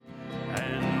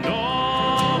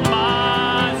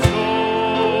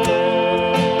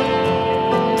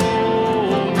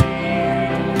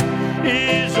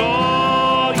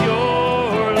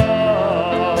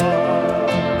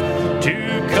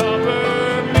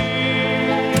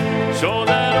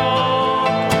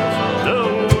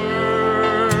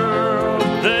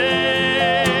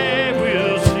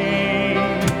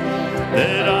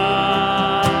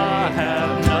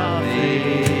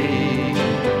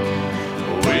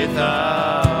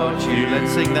without you.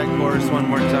 Let's sing that chorus one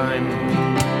more time.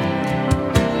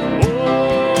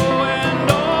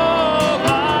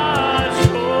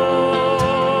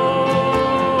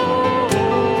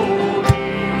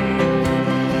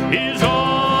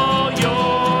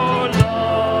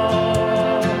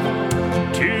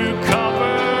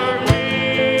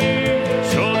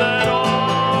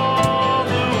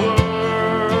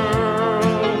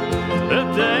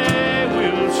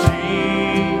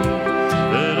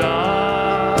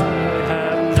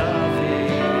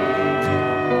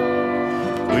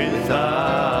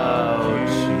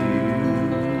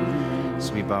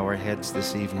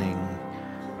 This evening,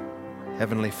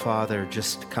 Heavenly Father,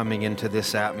 just coming into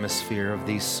this atmosphere of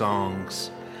these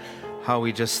songs, how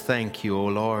we just thank you, O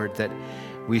Lord, that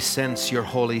we sense your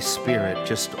Holy Spirit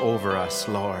just over us,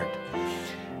 Lord.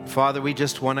 Father, we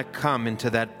just want to come into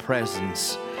that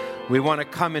presence. We want to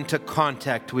come into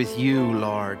contact with you,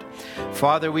 Lord.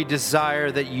 Father, we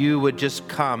desire that you would just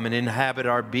come and inhabit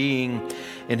our being,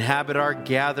 inhabit our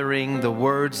gathering, the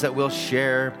words that we'll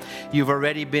share. You've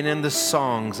already been in the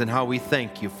songs, and how we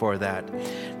thank you for that.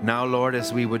 Now, Lord,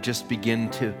 as we would just begin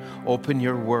to open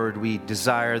your word, we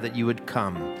desire that you would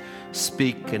come,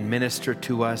 speak and minister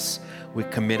to us. We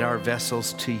commit our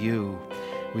vessels to you.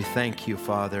 We thank you,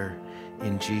 Father,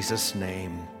 in Jesus'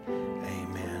 name.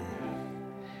 Amen.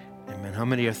 Amen. How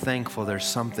many are thankful there's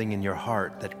something in your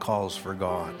heart that calls for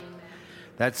God?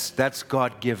 That's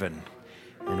God-given.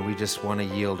 And we just want to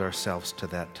yield ourselves to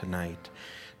that tonight.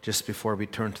 Just before we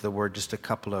turn to the word, just a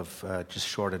couple of just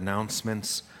short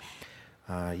announcements.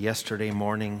 Yesterday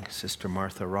morning, Sister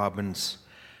Martha Robbins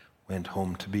went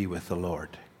home to be with the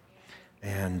Lord.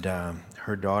 And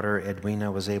her daughter,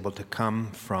 Edwina, was able to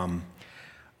come from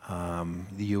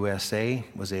the USA,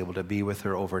 was able to be with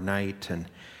her overnight.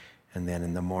 And then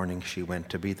in the morning, she went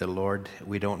to be the Lord.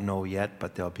 We don't know yet,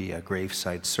 but there'll be a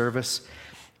graveside service.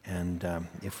 And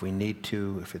if we need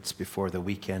to, if it's before the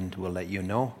weekend, we'll let you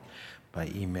know by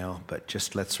email. But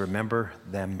just let's remember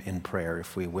them in prayer,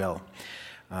 if we will.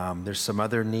 There's some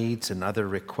other needs and other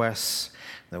requests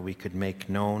that we could make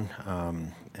known,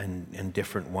 and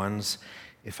different ones.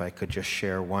 If I could just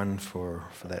share one for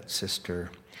that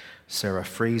sister, Sarah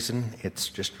Friesen. It's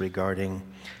just regarding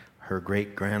her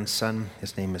great-grandson.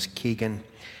 His name is Keegan.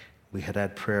 We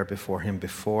had prayer before him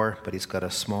before, but he's got a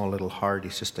small little heart.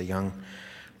 He's just a young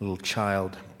little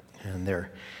child, and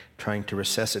they're trying to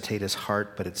resuscitate his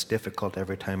heart, but it's difficult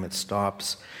every time it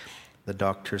stops. The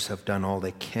doctors have done all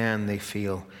they can, they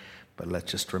feel, but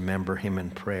let's just remember him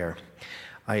in prayer.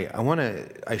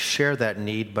 I share that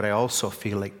need, but I also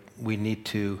feel like we need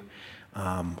to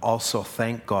also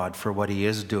thank God for what he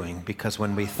is doing, because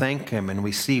when we thank him and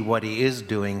we see what he is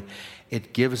doing,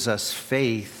 it gives us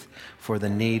faith for the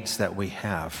needs that we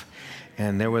have.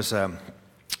 And there was a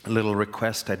little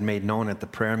request I'd made known at the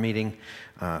prayer meeting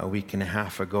a week and a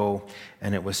half ago,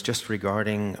 and it was just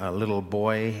regarding a little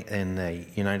boy in the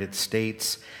United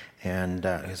States, and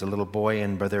he's a little boy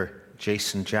in Brother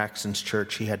Jason Jackson's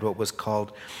church. He had what was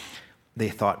called, they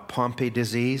thought, Pompe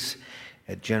disease.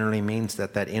 It generally means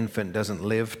that infant doesn't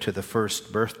live to the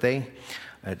first birthday.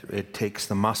 It takes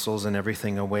the muscles and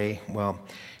everything away. Well,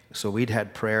 so we'd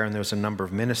had prayer, and there was a number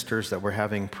of ministers that were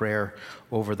having prayer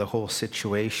over the whole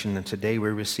situation. And today we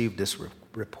received this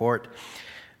report.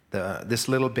 This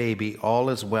little baby, all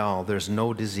is well. There's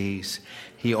no disease.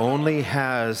 He only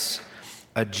has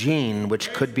a gene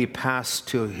which could be passed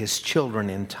to his children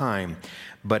in time,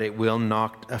 but it will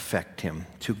not affect him.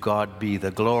 To God be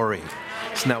the glory.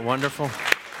 Isn't that wonderful?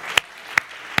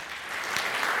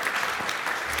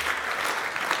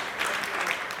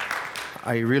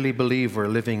 I really believe we're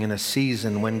living in a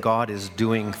season when God is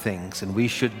doing things, and we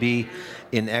should be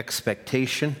in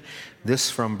expectation.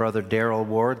 This from Brother Darrell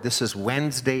Ward. This is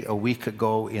Wednesday a week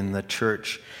ago in the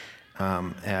church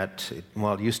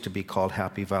it used to be called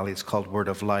Happy Valley. It's called Word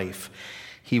of Life.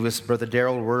 Brother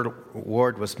Darrell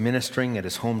Ward was ministering at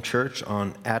his home church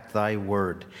on At Thy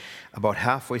Word. About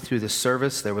halfway through the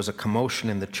service, there was a commotion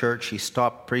in the church. He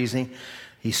stopped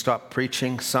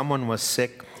preaching. Someone was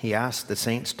sick. He asked the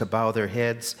saints to bow their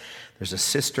heads. There's a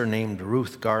sister named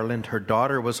Ruth Garland. Her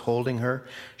daughter was holding her.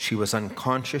 She was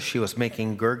unconscious. She was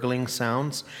making gurgling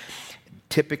sounds.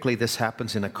 Typically, this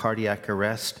happens in a cardiac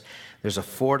arrest. There's a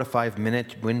 4 to 5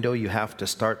 minute window you have to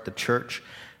start the church.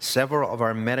 Several of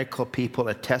our medical people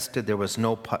attested there was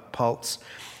no pulse.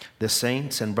 The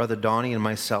saints and Brother Donnie and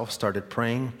myself started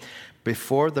praying.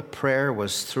 Before the prayer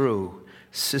was through,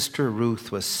 Sister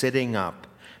Ruth was sitting up,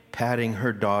 patting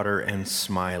her daughter and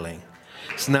smiling.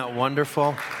 Isn't that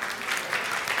wonderful?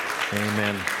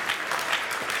 Amen.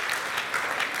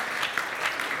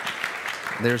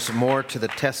 There's more to the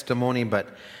testimony, but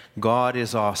God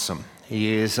is awesome.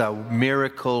 He is a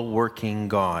miracle-working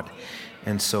God.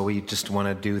 And so we just want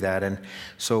to do that. And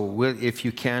so if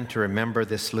you can, to remember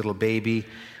this little baby,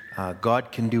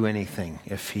 God can do anything.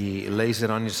 If he lays it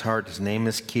on his heart, his name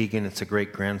is Keegan. It's a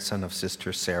great-grandson of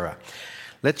Sister Sarah.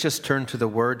 Let's just turn to the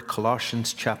Word,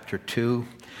 Colossians chapter 2.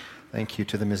 Thank you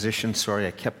to the musicians. Sorry,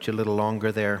 I kept you a little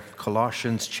longer there.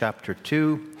 Colossians chapter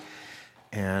 2.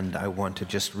 And I want to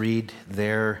just read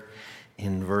there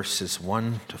in verses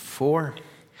 1 to 4.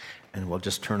 And we'll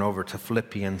just turn over to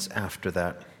Philippians after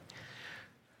that.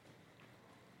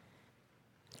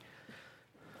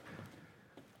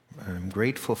 I'm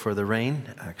grateful for the rain,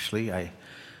 actually. I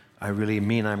really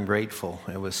mean I'm grateful.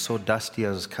 It was so dusty.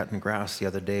 I was cutting grass the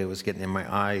other day. It was getting in my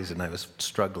eyes, and I was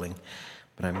struggling.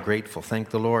 But I'm grateful. Thank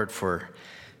the Lord for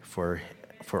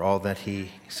all that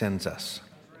he sends us.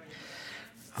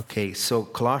 Okay, so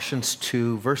Colossians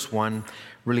 2, verse 1.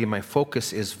 Really, my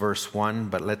focus is verse 1,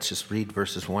 but let's just read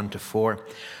verses 1 to 4.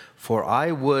 For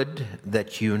I would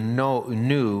that you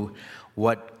knew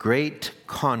what great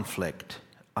conflict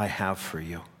I have for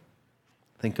you.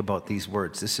 Think about these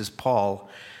words. This is Paul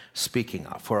speaking.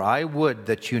 For I would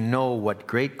that you know what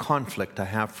great conflict I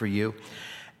have for you,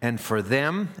 and for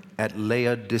them at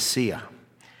Laodicea,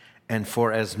 and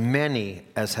for as many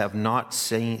as have not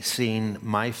seen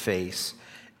my face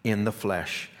in the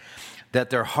flesh, that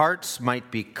their hearts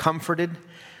might be comforted,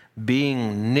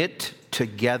 being knit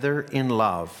together in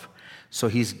love. So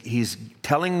he's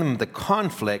telling them the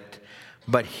conflict,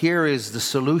 but here is the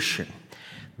solution.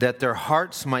 That their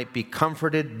hearts might be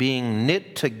comforted, being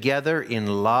knit together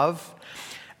in love,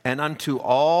 and unto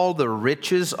all the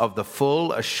riches of the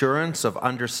full assurance of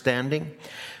understanding,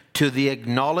 to the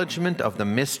acknowledgement of the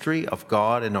mystery of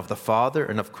God and of the Father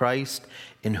and of Christ,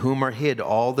 in whom are hid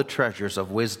all the treasures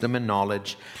of wisdom and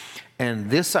knowledge.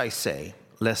 And this I say,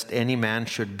 lest any man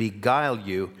should beguile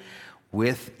you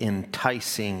with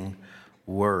enticing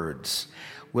words.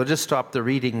 We'll just stop the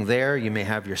reading there. You may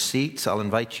have your seats. I'll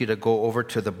invite you to go over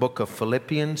to the book of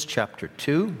Philippians chapter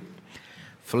 2.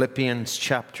 Philippians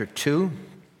chapter 2.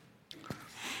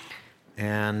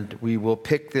 And we will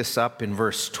pick this up in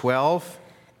verse 12.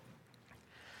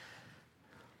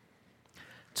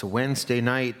 It's a Wednesday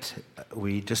night.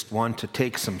 We just want to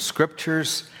take some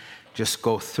scriptures, just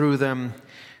go through them.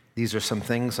 These are some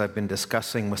things I've been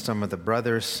discussing with some of the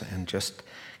brothers, and just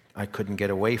I couldn't get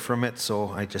away from it, so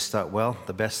I just thought, well,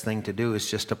 the best thing to do is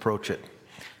just approach it.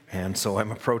 And so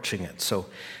I'm approaching it. So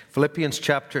Philippians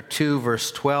chapter 2,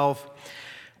 verse 12.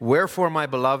 Wherefore, my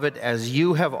beloved, as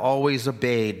you have always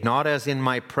obeyed, not as in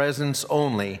my presence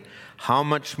only, how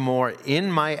much more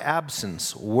in my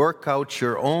absence work out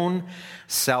your own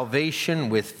salvation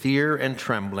with fear and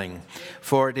trembling.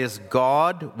 For it is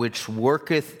God which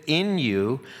worketh in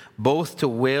you both to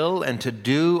will and to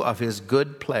do of his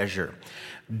good pleasure.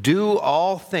 Do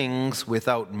all things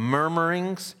without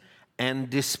murmurings and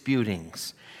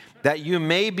disputings, that you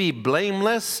may be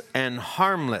blameless and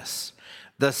harmless,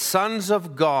 the sons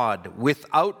of God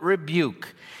without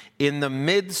rebuke, in the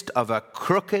midst of a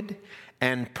crooked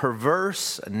and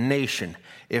perverse nation.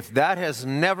 If that has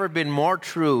never been more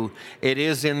true, it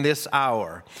is in this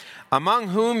hour. Among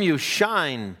whom you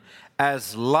shine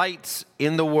as lights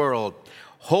in the world,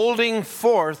 holding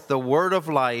forth the word of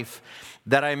life,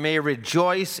 that I may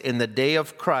rejoice in the day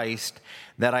of Christ,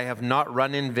 that I have not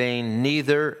run in vain,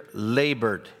 neither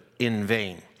labored in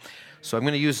vain. So I'm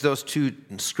going to use those two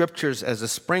scriptures as a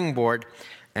springboard,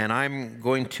 and I'm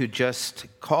going to just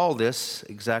call this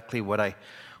exactly what I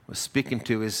was speaking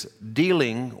to, is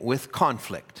dealing with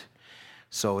conflict.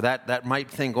 So that might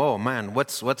think, oh man,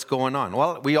 what's going on?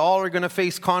 Well, we all are going to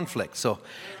face conflict. So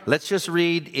let's just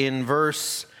read in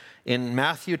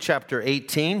Matthew chapter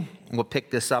 18. We'll pick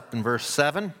this up in verse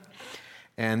 7.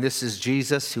 And this is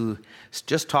Jesus who is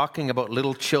just talking about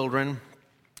little children,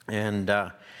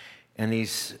 and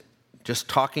he's just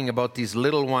talking about these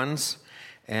little ones.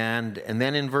 And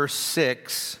then in verse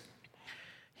 6,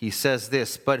 he says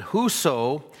this, but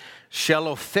whoso shall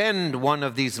offend one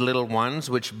of these little ones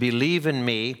which believe in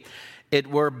me, it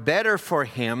were better for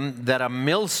him that a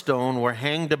millstone were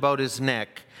hanged about his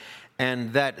neck,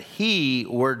 and that he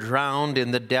were drowned in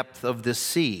the depth of the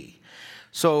sea.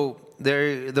 So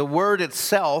the word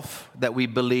itself that we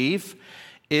believe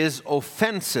is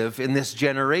offensive in this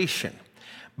generation,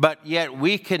 but yet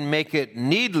we can make it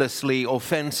needlessly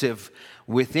offensive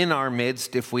within our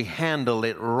midst if we handle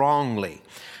it wrongly.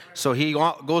 So he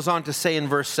goes on to say in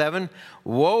verse 7,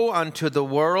 woe unto the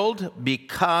world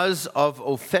because of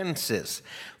offenses.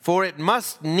 For it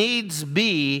must needs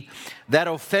be that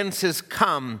offenses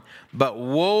come, but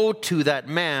woe to that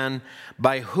man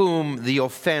by whom the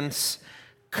offense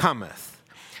cometh.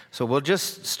 So we'll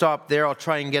just stop there. I'll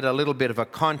try and get a little bit of a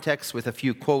context with a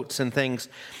few quotes and things.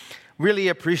 Really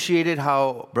appreciated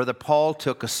how Brother Paul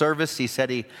took a service. He said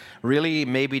he really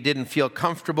maybe didn't feel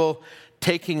comfortable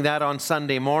taking that on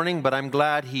Sunday morning, but I'm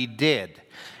glad he did.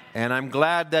 And I'm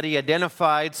glad that he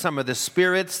identified some of the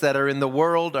spirits that are in the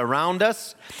world around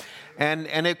us.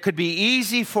 And it could be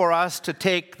easy for us to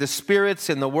take the spirits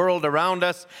in the world around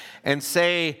us and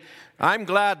say, I'm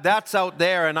glad that's out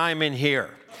there and I'm in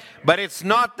here. But it's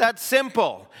not that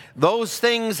simple. Those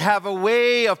things have a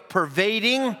way of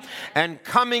pervading and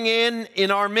coming in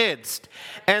our midst.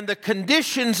 And the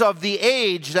conditions of the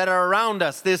age that are around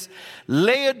us, this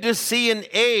Laodicean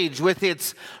age with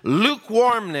its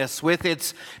lukewarmness, with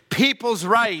its people's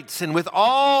rights, and with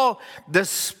all the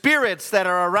spirits that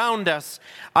are around us,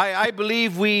 I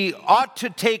believe we ought to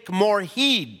take more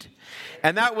heed.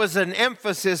 And that was an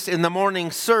emphasis in the morning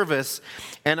service,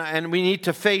 and we need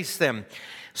to face them.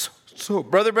 So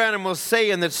Brother Branham will say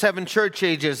in the 7 church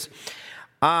ages,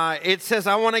 it says,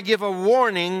 I want to give a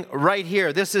warning right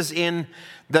here. This is in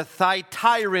the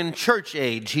Thyatiran church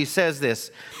age. He says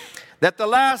this, that the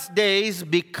last days,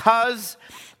 because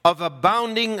of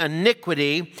abounding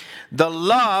iniquity, the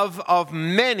love of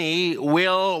many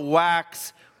will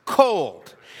wax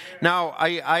cold. Now,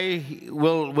 I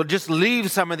will just leave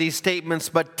some of these statements,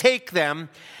 but take them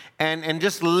and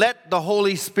just let the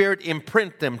Holy Spirit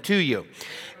imprint them to you.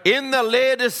 In the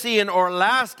Laodicean or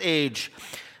last age,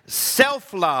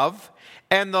 self-love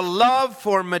and the love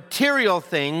for material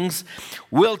things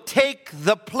will take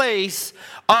the place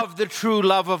of the true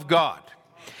love of God.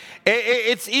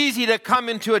 It's easy to come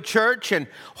into a church and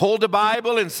hold a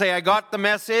Bible and say, I got the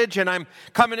message, and I'm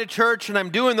coming to church and I'm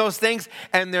doing those things,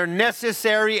 and they're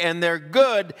necessary and they're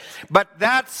good, but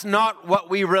that's not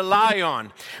what we rely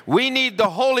on. We need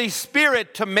the Holy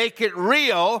Spirit to make it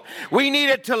real. We need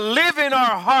it to live in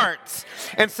our hearts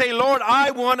and say, Lord,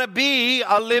 I want to be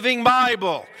a living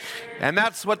Bible. And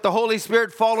that's what the Holy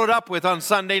Spirit followed up with on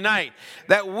Sunday night,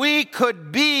 that we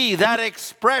could be that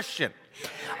expression.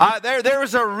 There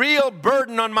is a real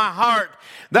burden on my heart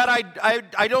that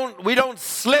we don't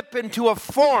slip into a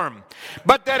form,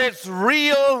 but that it's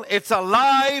real, it's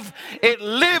alive, it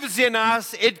lives in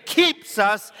us, it keeps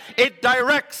us, it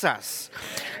directs us.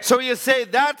 So you say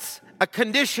that's a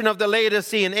condition of the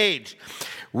Laodicean age.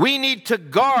 We need to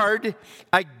guard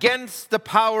against the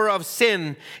power of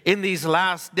sin in these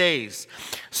last days.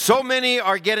 So many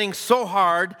are getting so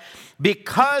hard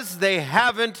because they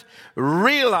haven't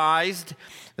realized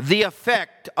the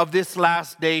effect of this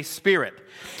last day spirit.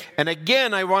 And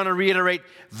again, I want to reiterate,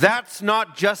 that's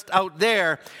not just out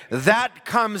there. That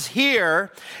comes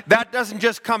here. That doesn't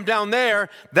just come down there.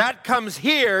 That comes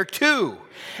here too.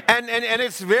 And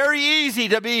it's very easy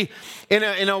to be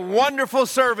in a wonderful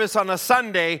service on a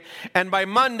Sunday, and by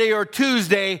Monday or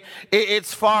Tuesday,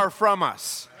 it's far from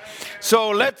us.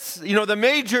 So the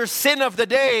major sin of the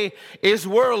day is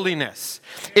worldliness.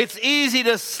 It's easy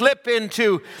to slip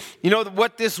into,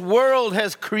 what this world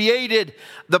has created,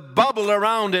 the bubble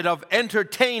around it of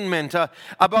entertainment,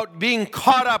 about being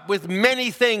caught up with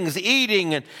many things,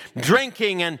 eating and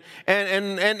drinking and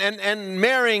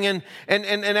marrying and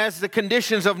as the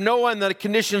conditions of Noah and the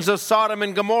conditions of Sodom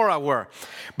and Gomorrah were.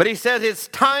 But he says it's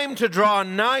time to draw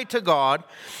nigh to God.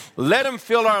 Let him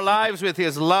fill our lives with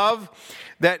his love,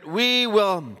 that we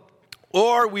will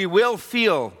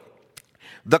feel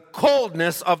the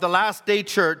coldness of the last day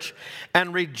church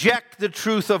and reject the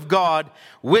truth of God,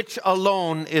 which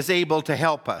alone is able to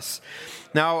help us.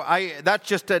 Now, that's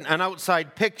just an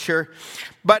outside picture,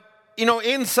 but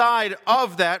inside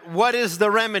of that, what is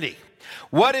the remedy?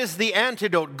 What is the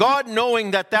antidote? God,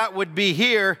 knowing that would be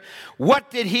here, what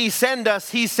did he send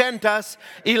us? He sent us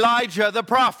Elijah the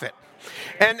prophet.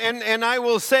 And I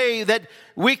will say that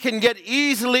we can get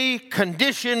easily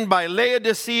conditioned by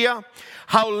Laodicea,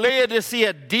 how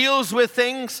Laodicea deals with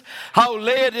things, how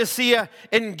Laodicea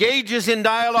engages in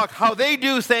dialogue, how they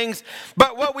do things.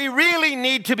 But what we really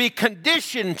need to be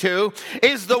conditioned to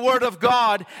is the Word of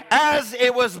God as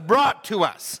it was brought to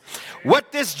us.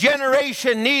 What this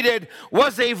generation needed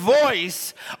was a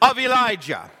voice of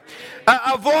Elijah.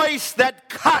 A voice that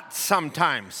cuts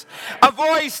sometimes. A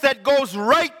voice that goes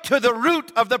right to the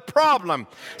root of the problem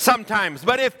sometimes.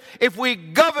 But if we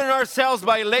govern ourselves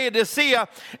by Laodicea,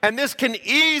 and this can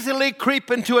easily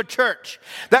creep into a church,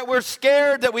 that we're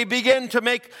scared that we begin to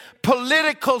make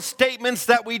political statements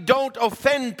that we don't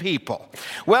offend people.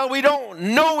 Well, we don't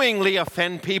knowingly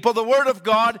offend people. The Word of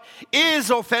God is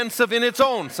offensive in its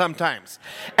own sometimes.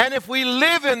 And if we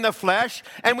live in the flesh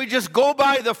and we just go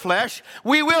by the flesh,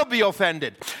 we will be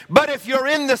offended. But if you're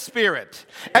in the Spirit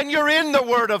and you're in the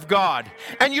Word of God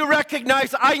and you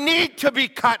recognize, I need to be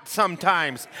cut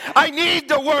sometimes. I need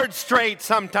the Word straight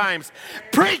sometimes.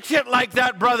 Preach it like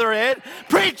that, Brother Ed.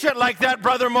 Preach it like that,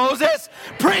 Brother Moses.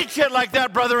 Preach it like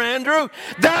that, Brother Andrew.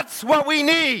 That's what we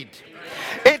need.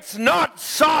 It's not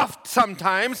soft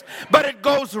sometimes, but it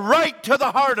goes right to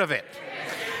the heart of it.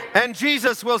 And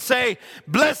Jesus will say,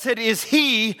 blessed is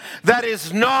he that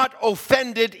is not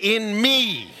offended in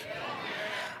me.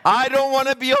 I don't want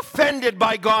to be offended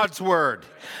by God's word.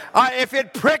 If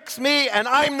it pricks me and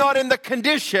I'm not in the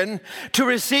condition to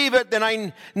receive it, then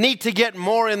I need to get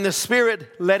more in the Spirit.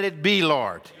 Let it be,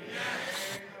 Lord.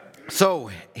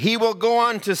 So he will go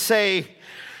on to say,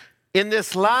 in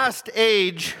this last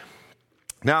age,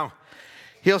 now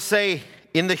he'll say,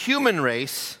 in the human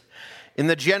race, in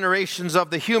the generations of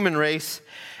the human race,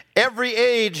 every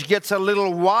age gets a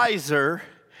little wiser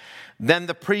than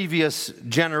the previous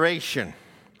generation.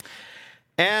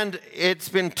 And it's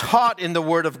been taught in the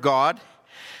Word of God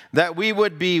that we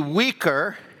would be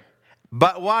weaker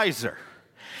but wiser.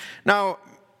 Now,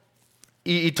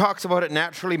 he talks about it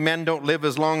naturally. Men don't live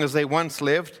as long as they once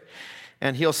lived.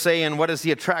 And he'll say, and what is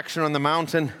the attraction on the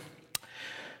mountain?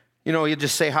 You know, he'll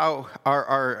just say how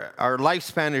our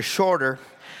lifespan is shorter.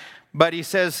 But he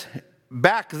says,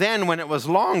 back then when it was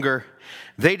longer,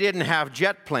 they didn't have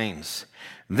jet planes.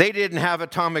 They didn't have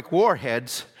atomic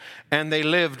warheads, and they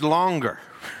lived longer.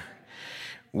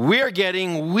 We're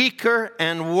getting weaker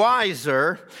and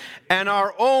wiser, and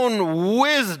our own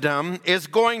wisdom is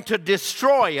going to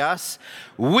destroy us.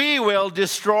 We will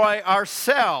destroy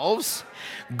ourselves.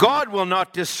 God will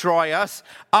not destroy us.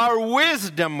 Our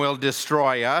wisdom will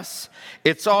destroy us.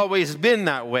 It's always been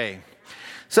that way.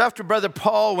 So after Brother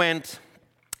Paul went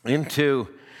into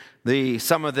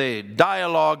some of the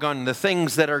dialogue on the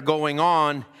things that are going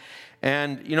on,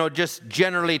 and, you know, just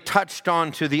generally touched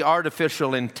on to the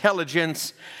artificial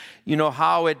intelligence, you know,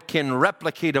 how it can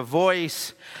replicate a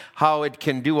voice, how it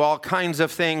can do all kinds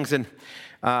of things. And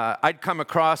I'd come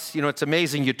across, you know, it's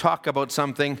amazing, you talk about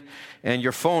something and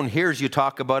your phone hears you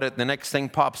talk about it, and the next thing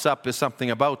pops up is something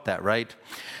about that, right?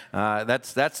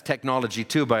 That's technology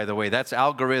too, by the way. That's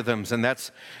algorithms, and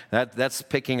that's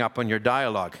picking up on your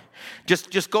dialogue.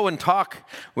 Just go and talk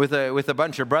with a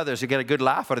bunch of brothers. You get a good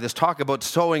laugh out of this. Talk about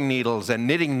sewing needles and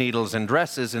knitting needles and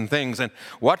dresses and things, and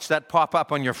watch that pop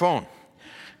up on your phone.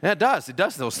 Yeah, it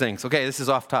does those things. Okay, this is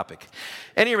off topic.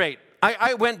 Any rate,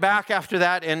 I went back after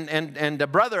that, and a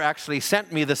brother actually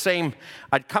sent me the same.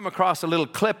 I'd come across a little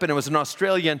clip, and it was an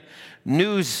Australian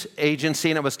news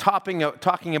agency, and it was talking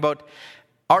about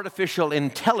artificial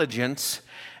intelligence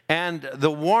and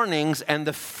the warnings and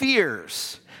the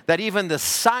fears that even the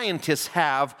scientists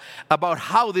have about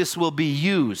how this will be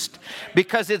used,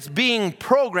 because it's being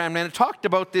programmed. And it talked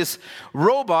about this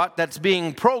robot that's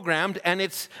being programmed, and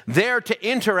it's there to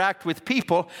interact with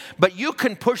people, but you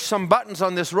can push some buttons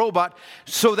on this robot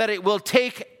so that it will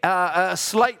take a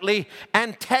slightly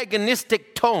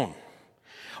antagonistic tone,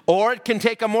 or it can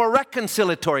take a more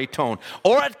reconciliatory tone,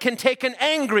 or it can take an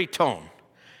angry tone.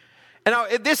 And now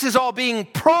this is all being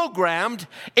programmed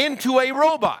into a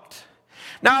robot.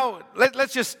 Now,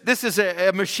 this is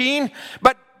a machine,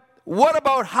 but what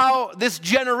about how this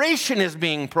generation is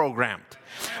being programmed?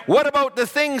 What about the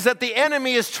things that the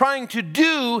enemy is trying to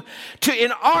do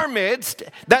in our midst,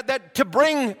 that to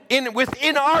bring in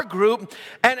within our group,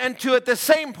 and to at the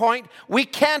same point, we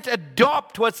can't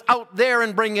adopt what's out there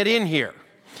and bring it in here.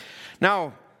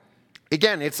 Now,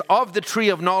 again, it's of the tree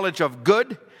of knowledge of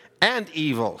good and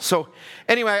evil. So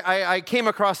anyway, I came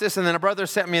across this, and then a brother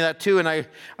sent me that too, and I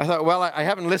thought, well, I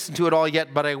haven't listened to it all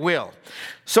yet, but I will.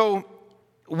 So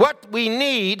what we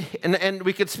need, and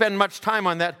we could spend much time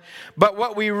on that, but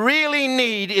what we really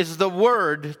need is the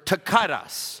Word to cut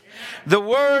us, the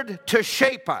Word to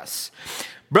shape us.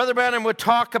 Brother Branham would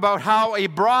talk about how a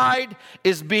bride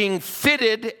is being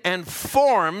fitted and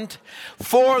formed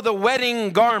for the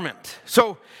wedding garment.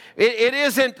 So it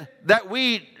isn't that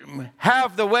we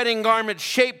have the wedding garment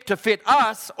shaped to fit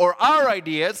us or our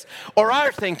ideas or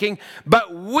our thinking,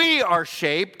 but we are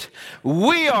shaped,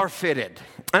 we are fitted.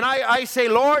 And I say,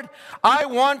 Lord, I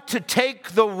want to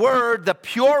take the word, the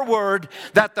pure word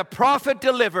that the prophet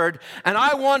delivered, and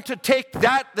I want to take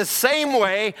that the same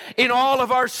way in all of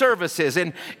our services,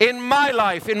 in my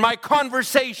life, in my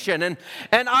conversation, and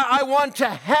I want to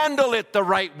handle it the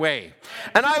right way.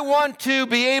 And I want to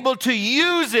be able to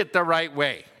use it the right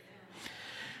way.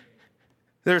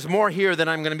 There's more here than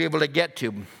I'm going to be able to get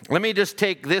to. Let me just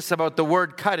take this about the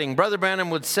word cutting. Brother Branham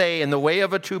would say, in the way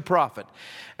of a true prophet.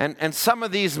 And some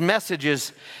of these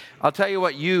messages, I'll tell you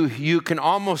what, you can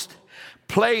almost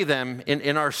play them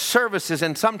in our services,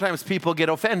 and sometimes people get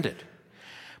offended.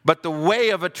 But the way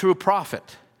of a true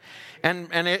prophet. And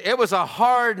it was a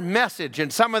hard message,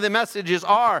 and some of the messages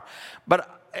are,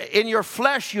 but in your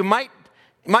flesh you might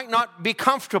not be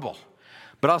comfortable.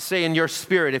 But I'll say in your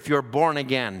spirit, if you're born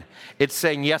again, it's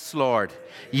saying, yes, Lord.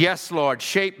 Yes, Lord.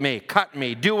 Shape me, cut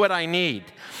me, do what I need.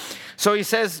 So he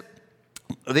says,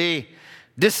 the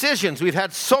decisions, we've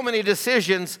had so many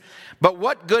decisions, but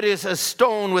what good is a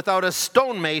stone without a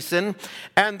stonemason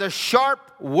and the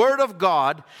sharp word of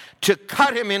God to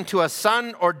cut him into a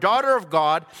son or daughter of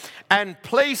God and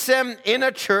place him in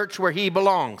a church where he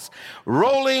belongs?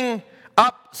 Rolling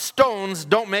up stones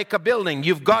don't make a building.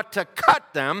 You've got to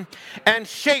cut them and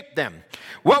shape them.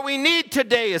 What we need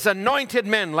today is anointed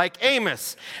men like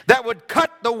Amos that would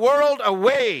cut the world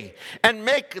away and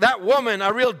make that woman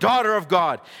a real daughter of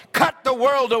God. Cut the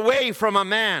world away from a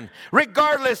man,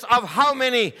 regardless of how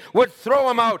many would throw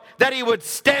him out, that he would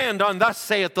stand on thus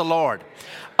saith the Lord.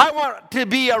 I want to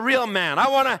be a real man. I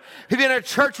want to be in a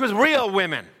church with real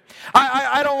women.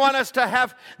 I don't want us to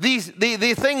have the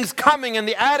things coming and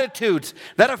the attitudes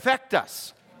that affect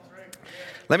us.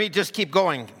 Let me just keep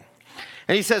going.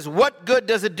 And he says, what good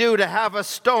does it do to have a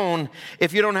stone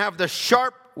if you don't have the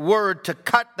sharp word to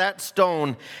cut that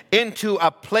stone into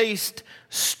a placed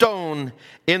stone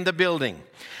in the building?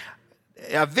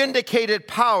 A vindicated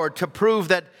power to prove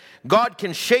that God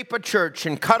can shape a church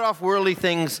and cut off worldly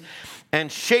things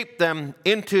and shape them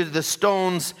into the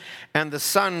stones and the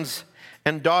sons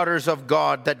and daughters of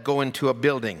God that go into a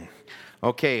building.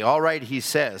 Okay, all right, he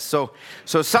says. So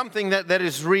something that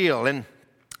is real. And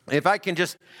if I can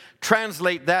just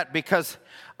translate that, because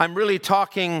I'm really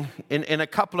talking in a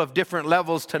couple of different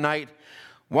levels tonight.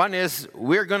 One is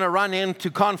we're going to run into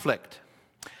conflict.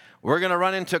 We're going to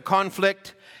run into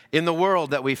conflict in the world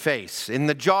that we face, in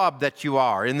the job that you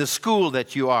are, in the school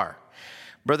that you are.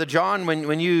 Brother John,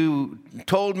 when you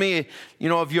told me,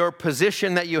 of your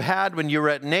position that you had when you were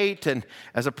at NATE and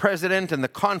as a president and the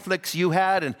conflicts you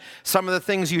had and some of the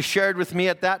things you shared with me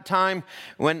at that time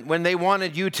when they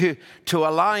wanted you to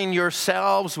align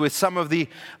yourselves with some of the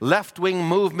left-wing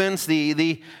movements,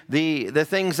 the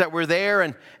things that were there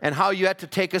and how you had to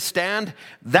take a stand,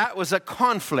 that was a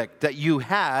conflict that you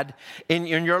had in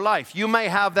your life. You may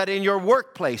have that in your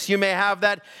workplace. You may have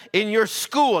that in your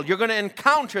school. You're going to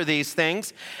encounter these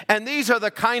things. And these are the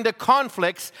kind of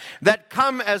conflicts that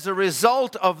come as a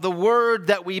result of the word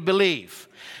that we believe.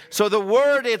 So the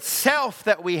word itself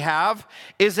that we have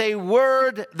is a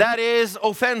word that is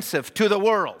offensive to the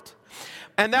world.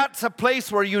 And that's a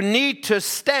place where you need to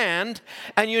stand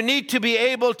and you need to be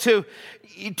able to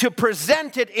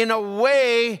present it in a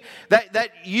way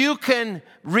that you can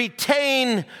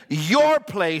retain your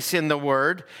place in the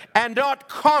word and not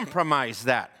compromise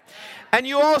that. And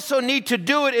you also need to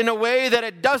do it in a way that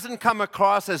it doesn't come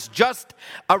across as just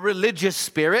a religious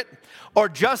spirit or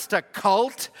just a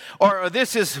cult or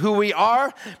this is who we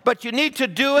are, but you need to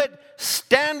do it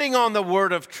standing on the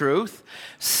word of truth,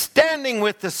 standing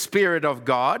with the Spirit of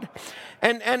God,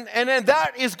 and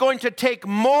that is going to take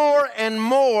more and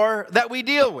more that we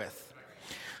deal with.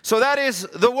 So that is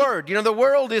the word. The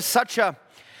world is such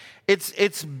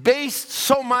it's based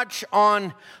so much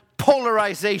on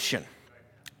polarization.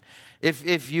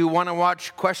 If you want to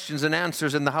watch questions and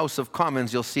answers in the House of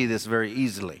Commons, you'll see this very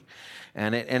easily.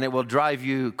 And it will drive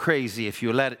you crazy if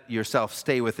you let yourself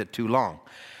stay with it too long.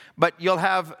 But you'll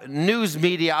have news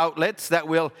media outlets that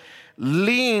will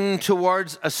lean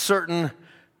towards a certain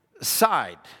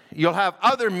side. You'll have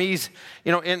other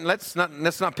and let's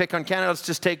not pick on Canada.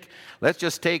 Let's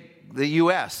just take the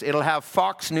U.S. It'll have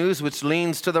Fox News, which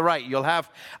leans to the right. You'll have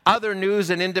other news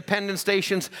and independent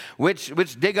stations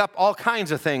which dig up all kinds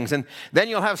of things. And then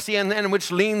you'll have CNN,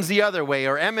 which leans the other way,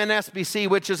 or MSNBC,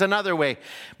 which is another way.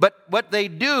 But what they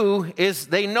do is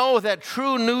they know that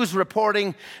true news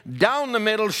reporting down the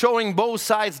middle showing both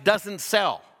sides doesn't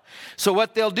sell. So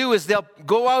what they'll do is they'll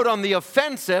go out on the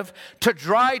offensive to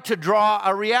try to draw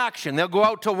a reaction. They'll go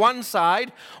out to one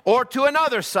side or to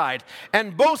another side.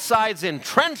 And both sides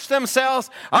entrench themselves.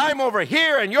 I'm over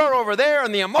here and you're over there.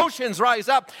 And the emotions rise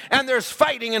up and there's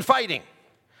fighting and fighting.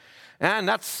 And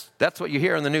that's what you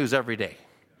hear in the news every day.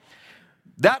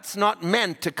 That's not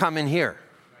meant to come in here.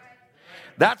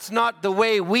 That's not the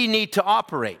way we need to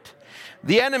operate.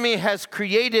 The enemy has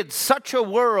created such a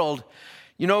world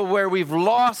where we've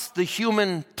lost the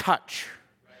human touch.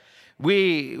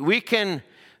 We can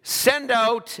send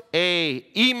out an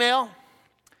email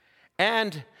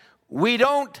and we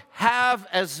don't have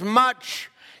as much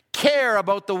care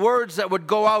about the words that would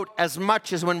go out as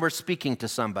much as when we're speaking to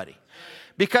somebody.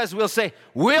 Because we'll say,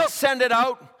 we'll send it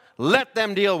out, let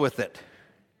them deal with it.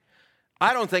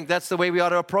 I don't think that's the way we ought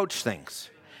to approach things.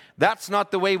 That's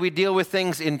not the way we deal with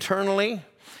things internally.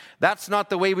 That's not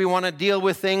the way we want to deal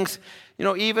with things. You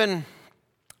know, even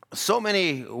so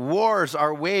many wars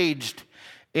are waged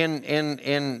in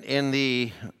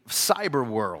the cyber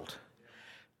world.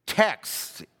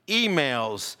 Texts,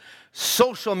 emails,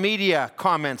 social media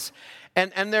comments,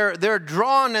 and they're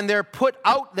drawn and they're put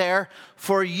out there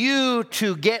for you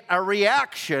to get a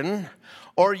reaction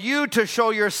or you to show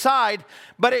your side,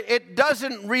 but it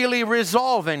doesn't really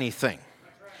resolve anything.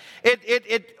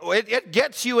 It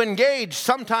gets you engaged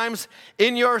sometimes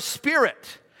in your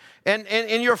spirit and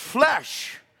in your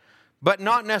flesh, but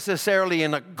not necessarily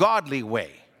in a godly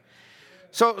way.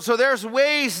 So there's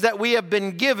ways that we have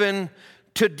been given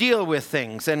to deal with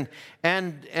things, and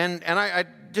I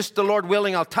just, the Lord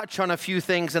willing, I'll touch on a few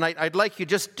things, and I'd like you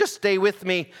just stay with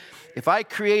me. If I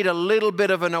create a little bit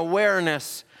of an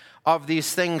awareness of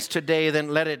these things today, then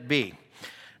let it be.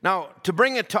 Now, to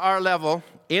bring it to our level,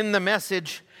 in the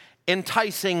message,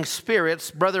 Enticing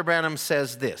Spirits, Brother Branham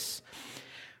says this: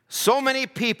 so many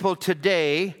people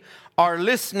today are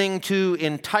listening to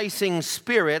enticing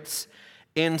spirits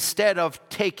instead of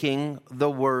taking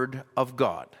the Word of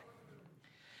God.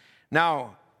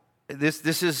 Now,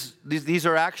 these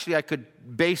are actually, I could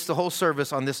base the whole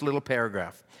service on this little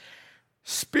paragraph.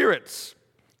 Spirits,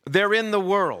 they're in the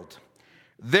world.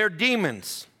 They're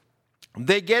demons.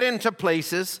 They get into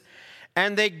places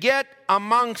and they get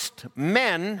amongst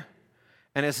men,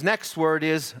 and his next word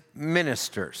is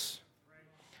ministers.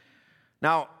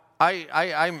 Now,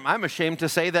 I'm ashamed to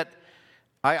say that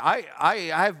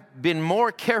I've been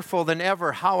more careful than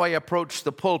ever how I approach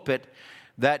the pulpit,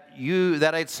 that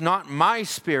it's not my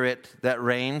spirit that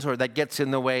reigns or that gets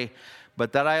in the way,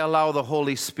 but that I allow the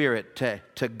Holy Spirit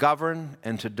to govern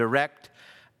and to direct.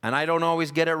 And I don't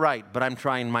always get it right, but I'm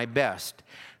trying my best.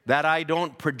 That I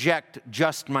don't project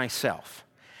just myself.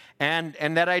 And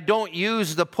that I don't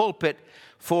use the pulpit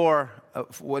for,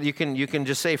 well, you can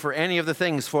just say for any of the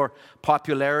things, for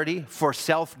popularity, for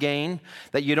self-gain,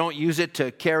 that you don't use it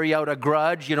to carry out a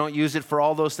grudge, you don't use it for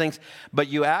all those things, but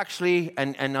you actually,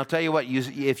 and I'll tell you what,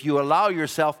 if you allow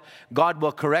yourself, God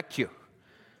will correct you.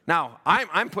 Now,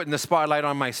 I'm putting the spotlight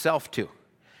on myself too,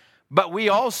 but we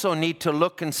also need to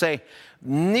look and say,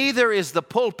 neither is the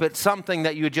pulpit something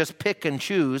that you just pick and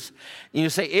choose. And you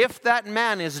say, if that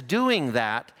man is doing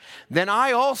that, then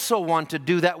I also want to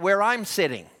do that where I'm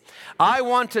sitting. I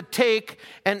want to take,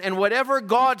 and whatever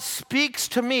God speaks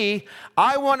to me,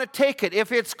 I want to take it.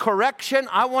 If it's correction,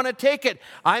 I want to take it.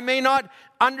 I may not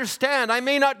understand, I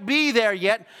may not be there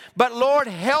yet, but Lord,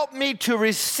 help me to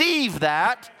receive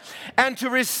that and to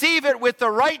receive it with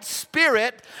the right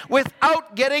spirit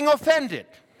without getting offended.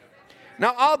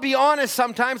 Now, I'll be honest,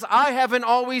 sometimes I haven't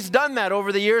always done that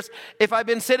over the years if I've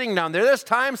been sitting down there. There's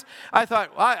times I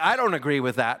thought, well, I don't agree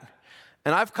with that.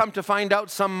 And I've come to find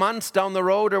out some months down the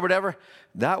road or whatever,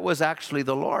 that was actually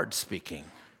the Lord speaking.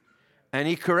 And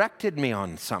He corrected me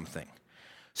on something.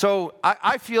 So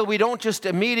I feel we don't just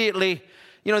immediately,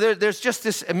 there's just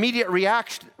this immediate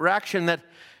reaction that,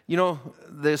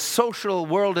 the social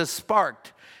world has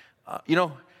sparked. I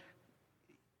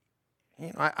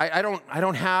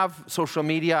don't have social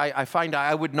media. I find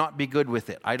I would not be good with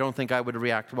it. I don't think I would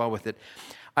react well with it.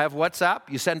 I have WhatsApp.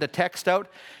 You send a text out,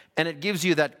 and it gives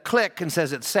you that click and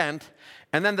says it's sent,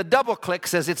 and then the double click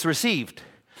says it's received.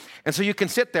 And so you can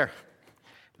sit there.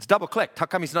 It's double clicked. How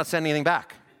come he's not sending anything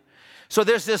back? So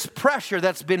there's this pressure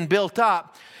that's been built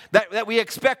up that we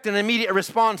expect an immediate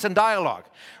response and dialogue.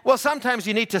 Well, sometimes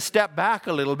you need to step back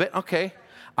a little bit. Okay,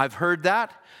 I've heard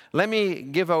that. Let me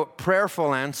give a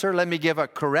prayerful answer. Let me give a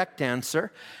correct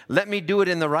answer. Let me do it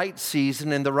in the right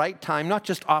season, in the right time, not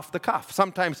just off the cuff.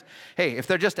 Sometimes, hey, if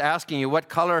they're just asking you, what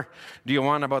color do you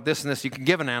want about this and this, you can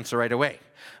give an answer right away.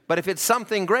 But if it's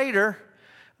something greater,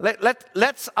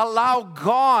 let's allow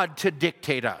God to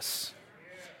dictate us.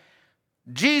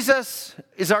 Jesus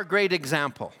is our great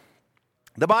example.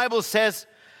 The Bible says,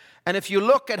 and if you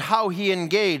look at how He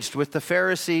engaged with the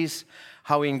Pharisees,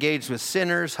 how He engaged with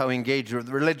sinners, how He engaged with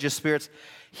religious spirits,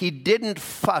 He didn't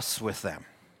fuss with them.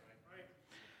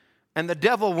 And the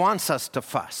devil wants us to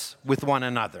fuss with one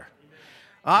another.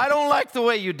 I don't like the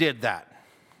way you did that.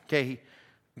 Okay,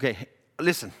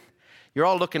 listen. You're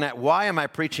all looking at, why am I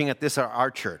preaching at this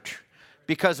our church?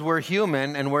 Because we're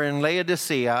human and we're in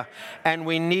Laodicea and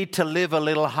we need to live a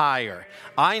little higher.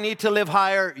 I need to live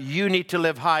higher. You need to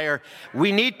live higher.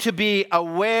 We need to be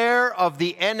aware of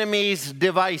the enemy's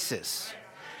devices.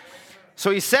 So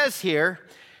he says here,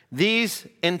 these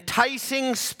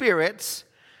enticing spirits,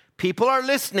 people are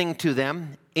listening to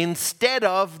them instead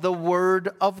of the Word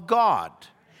of God.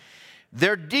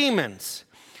 They're demons.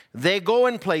 They go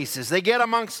in places. They get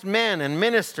amongst men and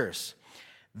ministers.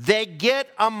 They get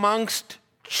amongst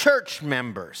church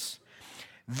members.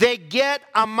 They get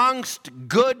amongst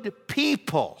good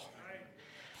people.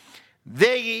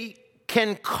 They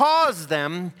can cause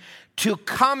them to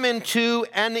come into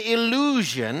an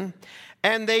illusion,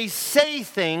 and they say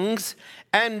things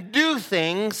and do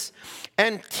things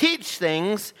and teach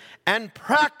things and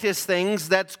practice things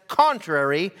that's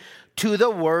contrary to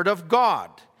the Word of God.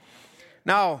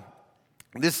 Now,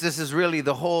 this is really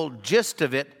the whole gist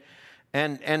of it,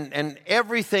 and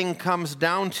everything comes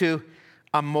down to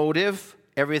a motive.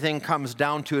 Everything comes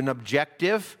down to an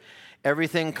objective.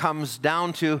 Everything comes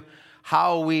down to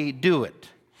how we do it.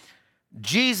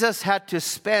 Jesus had to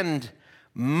spend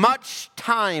much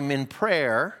time in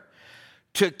prayer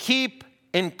to keep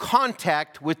in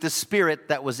contact with the Spirit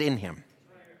that was in him.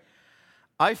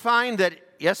 I find that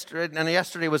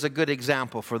yesterday was a good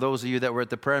example for those of you that were at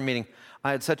the prayer meeting.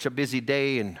 I had such a busy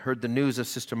day and heard the news of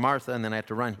Sister Martha, and then I had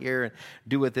to run here and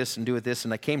do with this,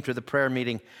 and I came to the prayer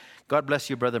meeting. God bless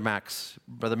you, Brother Max.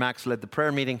 Brother Max led the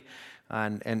prayer meeting,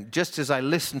 and just as I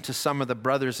listened to some of the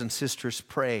brothers and sisters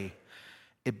pray,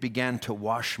 it began to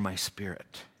wash my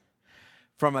spirit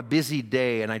from a busy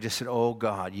day, and I just said, oh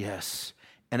God, yes.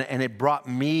 And it brought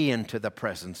me into the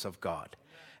presence of God.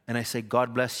 And I say,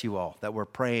 God bless you all that we're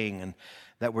praying and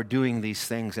that we're doing these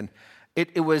things. And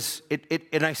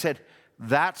and I said,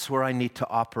 that's where I need to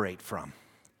operate from.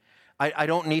 I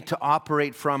don't need to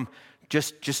operate from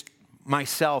just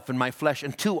myself and my flesh.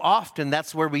 And too often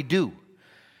that's where we do.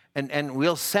 And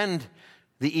we'll send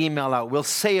the email out. We'll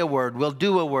say a word. We'll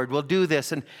do a word. We'll do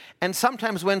this. And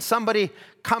sometimes when somebody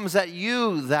comes at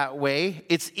you that way,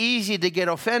 it's easy to get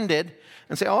offended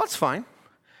and say, oh, that's fine.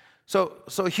 So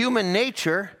human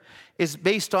nature is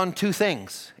based on two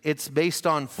things. It's based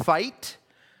on fight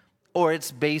or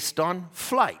it's based on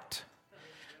flight.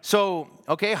 So,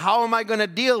 okay, how am I going to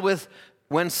deal with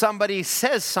when somebody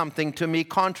says something to me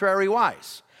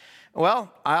contrary-wise?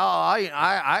 Well,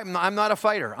 I'm not a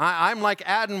fighter. I'm like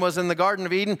Adam was in the Garden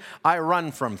of Eden. I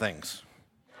run from things.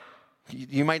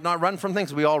 You might not run from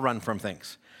things. We all run from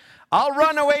things. I'll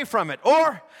run away from it,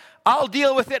 or I'll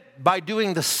deal with it by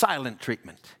doing the silent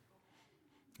treatment.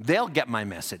 They'll get my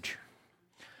message.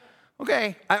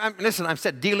 Okay, listen, I've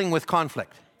said dealing with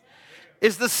conflict.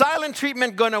 Is the silent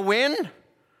treatment going to win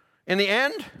in the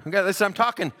end? Okay, listen,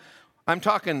 I'm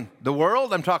talking the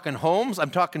world, I'm talking homes,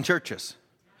 I'm talking churches.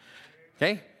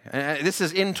 Okay, this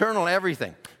is internal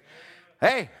everything.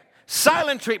 Hey,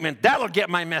 silent treatment, that'll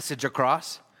get my message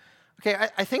across. Okay,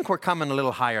 I think we're coming a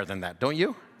little higher than that, don't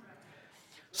you?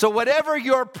 So whatever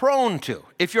you're prone to,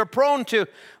 if you're prone to,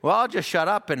 well, I'll just shut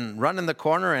up and run in the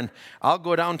corner and I'll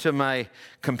go down to my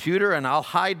computer and I'll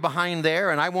hide behind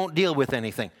there and I won't deal with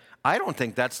anything. I don't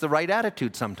think that's the right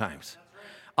attitude sometimes.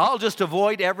 I'll just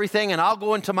avoid everything and I'll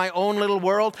go into my own little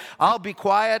world. I'll be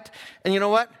quiet. And you know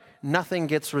what? Nothing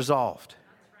gets resolved.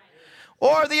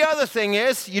 Or the other thing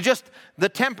is, the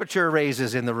temperature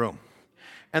raises in the room.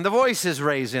 And the voices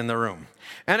raise in the room.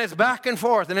 And it's back and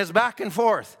forth and it's back and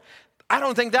forth. I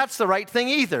don't think that's the right thing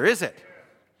either, is it?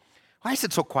 Why is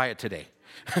it so quiet today?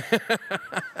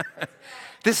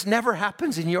 This never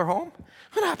happens in your home.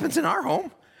 It happens in our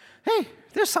home. Hey,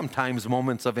 there's sometimes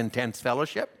moments of intense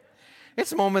fellowship.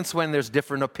 It's moments when there's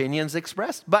different opinions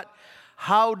expressed. But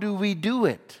how do we do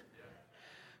it?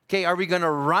 Okay, are we going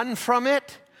to run from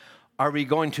it? Are we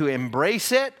going to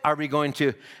embrace it? Are we going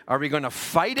to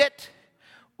fight it?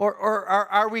 Or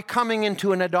are we coming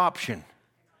into an adoption?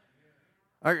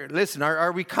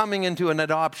 Are we coming into an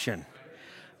adoption?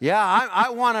 Yeah,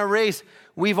 I want to raise.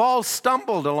 We've all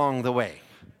stumbled along the way.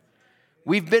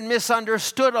 We've been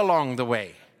misunderstood along the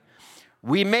way.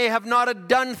 We may have not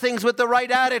done things with the right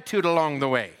attitude along the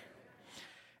way.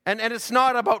 And it's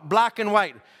not about black and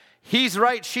white. He's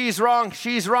right, she's wrong,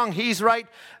 he's right,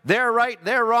 they're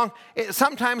wrong.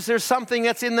 Sometimes there's something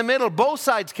that's in the middle. Both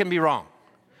sides can be wrong.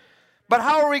 But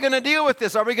how are we going to deal with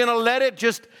this? Are we going to let it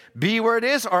just be where it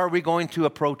is, or are we going to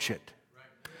approach it?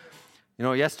 You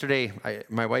know, yesterday,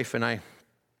 my wife and I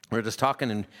were just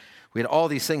talking, and we had all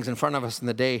these things in front of us in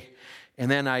the day, and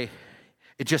then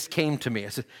it just came to me. I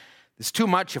said, it's too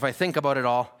much if I think about it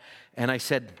all. And I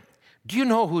said, do you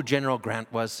know who General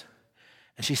Grant was?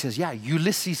 And she says, yeah,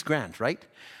 Ulysses Grant, right?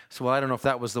 So, well, I don't know if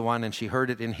that was the one, and she heard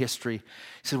it in history.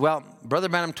 She said, well, Brother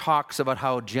Branham talks about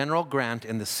how General Grant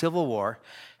in the Civil War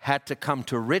had to come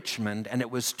to Richmond, and it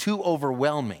was too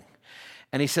overwhelming.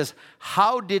 And he says,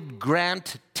 how did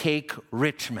Grant take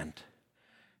Richmond?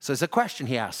 So it's a question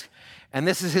he asked. And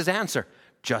this is his answer,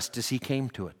 just as he came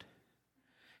to it.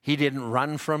 He didn't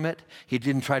run from it. He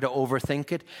didn't try to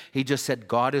overthink it. He just said,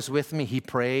 God is with me. He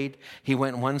prayed. He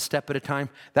went one step at a time.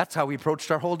 That's how we approached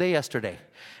our whole day yesterday.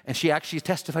 And she actually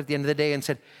testified at the end of the day and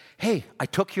said, hey, I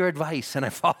took your advice and I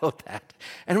followed that.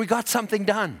 And we got something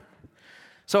done.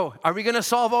 So are we going to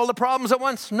solve all the problems at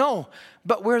once? No,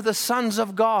 but we're the sons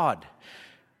of God.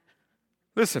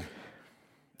 Listen,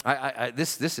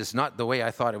 this is not the way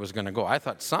I thought it was going to go. I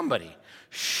thought somebody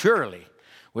surely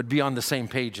would be on the same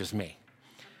page as me.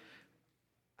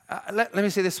 Let me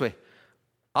say this way.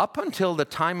 Up until the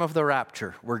time of the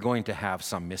rapture, we're going to have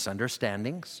some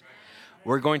misunderstandings.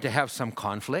 We're going to have some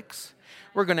conflicts.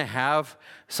 We're going to have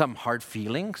some hard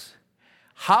feelings.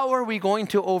 How are we going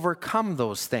to overcome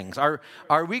those things? Are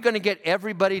we going to get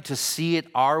everybody to see it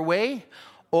our way?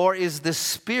 Or is the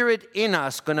Spirit in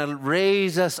us going to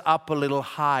raise us up a little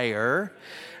higher,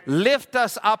 lift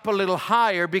us up a little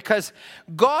higher? Because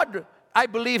God, I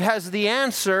believe, has the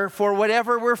answer for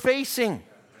whatever we're facing.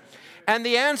 And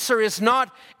the answer is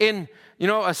not in,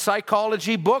 a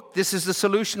psychology book. This is the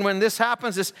solution when this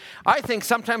happens. I think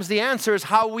sometimes the answer is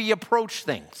how we approach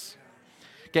things.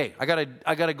 Okay, I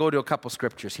gotta go to a couple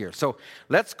scriptures here. So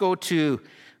let's go to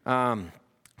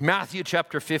Matthew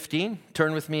chapter 15.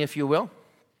 Turn with me if you will.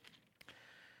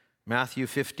 Matthew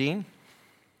 15.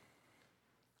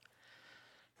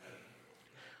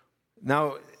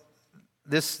 Now,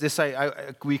 this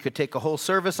we could take a whole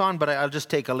service on, but I'll just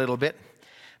take a little bit.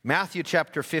 Matthew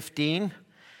chapter 15,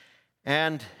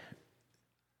 and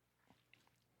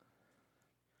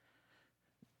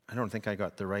I don't think I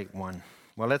got the right one.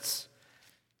 Well, let's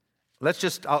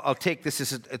just, I'll take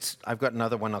this. I've got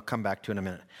another one I'll come back to in a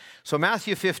minute. So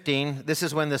Matthew 15, this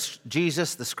is when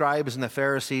Jesus, the scribes and the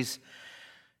Pharisees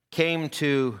came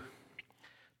to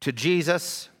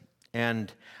Jesus,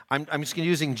 and I'm just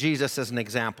using Jesus as an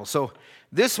example. So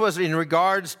this was in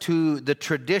regards to the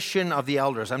tradition of the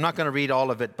elders. I'm not going to read all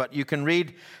of it, but you can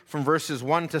read from verses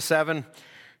 1 to 7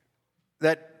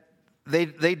 that they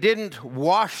didn't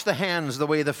wash the hands the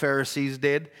way the Pharisees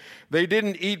did. They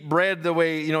didn't eat bread the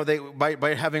way,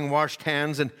 by having washed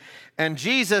hands. And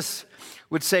Jesus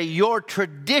would say, your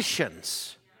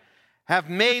traditions have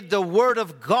made the word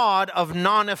of God of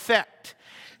non-effect.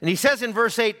 And he says in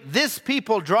verse 8, this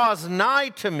people draws nigh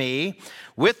to me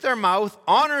with their mouth,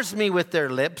 honors me with their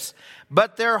lips,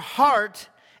 but their heart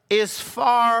is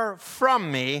far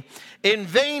from me. In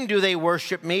vain do they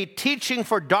worship me, teaching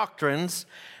for doctrines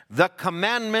the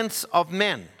commandments of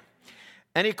men.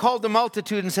 And he called the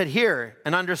multitude and said, hear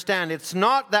and understand, it's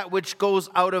not that which goes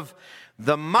out of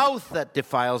the mouth that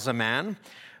defiles a man,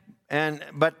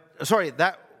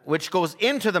 that which goes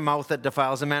into the mouth that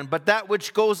defiles a man, but that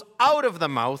which goes out of the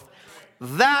mouth,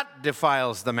 that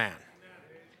defiles the man.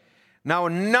 Now,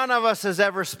 none of us has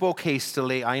ever spoke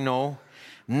hastily, I know.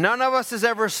 None of us has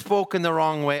ever spoken the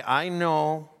wrong way, I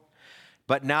know.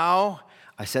 But now,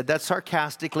 I said that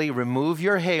sarcastically, remove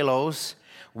your halos.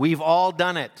 We've all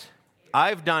done it.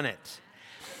 I've done it.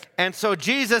 And so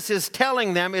Jesus is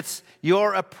telling them it's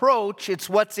your approach, it's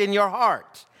what's in your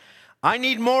heart. I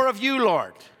need more of you,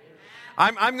 Lord.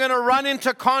 I'm going to run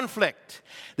into conflict.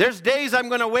 There's days I'm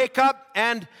going to wake up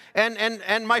and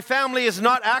my family is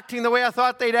not acting the way I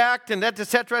thought they'd act, and that, et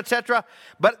cetera, et cetera.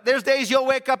 But there's days you'll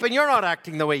wake up and you're not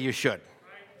acting the way you should.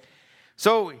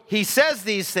 So he says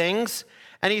these things,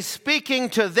 and he's speaking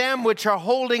to them which are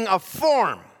holding a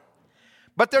form,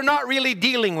 but they're not really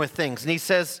dealing with things. And he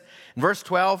says in verse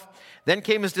 12, then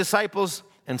came his disciples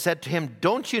and said to him,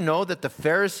 don't you know that the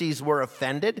Pharisees were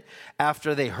offended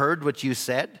after they heard what you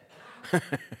said?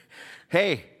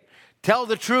 Hey, tell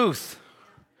the truth,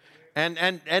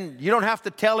 and you don't have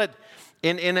to tell it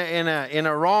in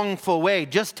a wrongful way.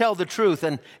 Just tell the truth,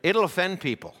 and it'll offend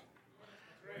people.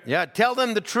 Yeah, tell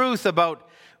them the truth about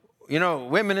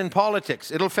women in politics.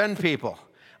 It'll offend people.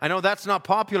 I know that's not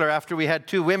popular after we had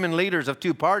 2 women leaders of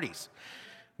 2 parties,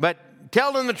 but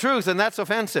tell them the truth, and that's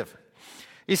offensive.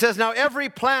 He says, now every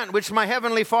plant which my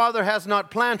heavenly Father has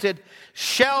not planted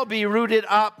shall be rooted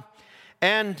up,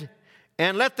 and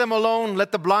let them alone.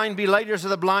 Let the blind be leaders of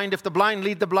the blind. If the blind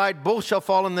lead the blind, both shall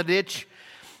fall in the ditch.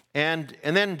 And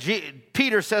then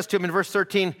Peter says to him in verse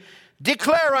 13,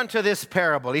 declare unto this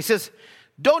parable. He says,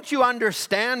 don't you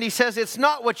understand? He says, it's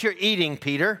not what you're eating,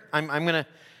 Peter. I'm going to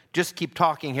just keep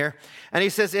talking here. And he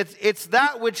says, it's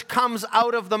that which comes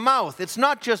out of the mouth. It's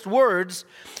not just words,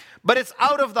 but it's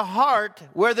out of the heart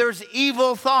where there's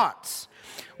evil thoughts,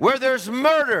 where there's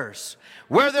murders,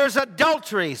 where there's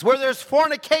adulteries, where there's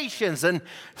fornications and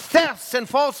thefts and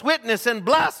false witness and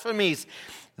blasphemies.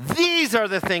 These are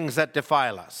the things that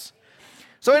defile us.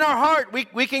 So in our heart,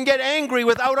 we can get angry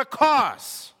without a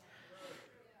cause.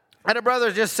 I had a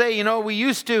brother just say, we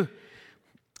used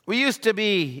to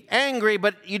be angry,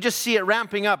 but you just see it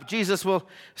ramping up. Jesus will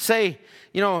say,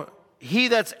 he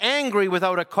that's angry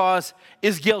without a cause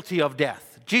is guilty of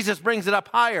death. Jesus brings it up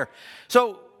higher.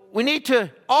 So we need to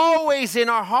always in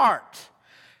our heart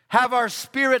have our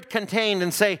spirit contained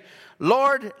and say,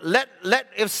 Lord, let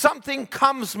if something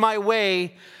comes my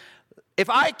way, if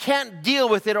I can't deal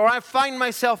with it or I find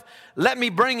myself, let me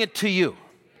bring it to you.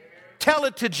 Tell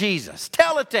it to Jesus.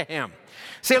 Tell it to him.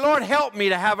 Say, Lord, help me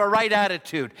to have a right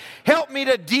attitude. Help me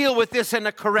to deal with this in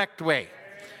a correct way.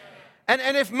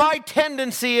 And if my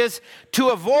tendency is to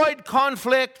avoid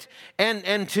conflict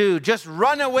and to just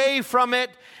run away from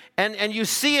it, and you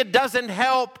see it doesn't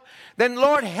help, then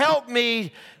Lord, help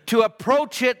me to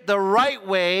approach it the right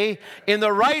way, in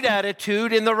the right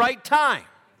attitude, in the right time.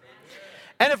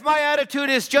 And if my attitude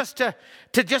is just to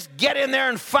just get in there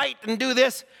and fight and do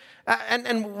this,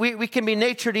 and we can be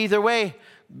natured either way,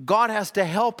 God has to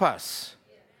help us.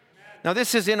 Now,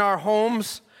 this is in our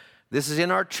homes. This is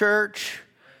in our church.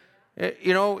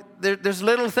 There's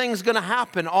little things going to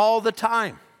happen all the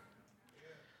time.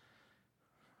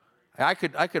 I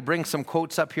could bring some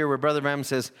quotes up here where Brother Branham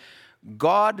says,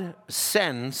 God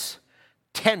sends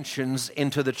tensions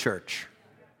into the church.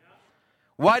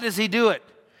 Why does he do it?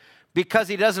 Because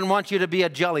he doesn't want you to be a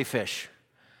jellyfish.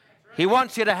 He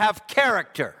wants you to have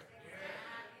character.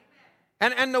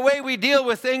 And the way we deal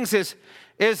with things is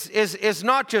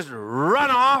not just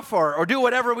run off or do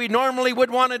whatever we normally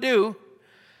would want to do,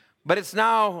 but it's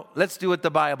now, let's do what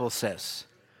the Bible says.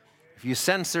 If you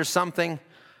sense there's something,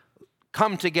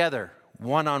 come together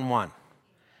one-on-one.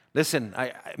 Listen,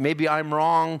 maybe I'm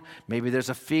wrong. Maybe there's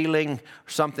a feeling or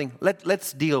something.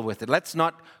 Let's deal with it. Let's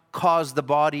not cause the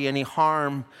body any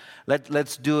harm.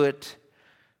 Let's do it.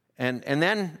 And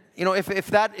then, if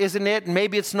that isn't it,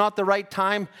 maybe it's not the right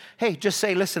time. Hey, just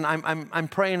say, listen, I'm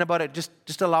praying about it.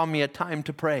 Just allow me a time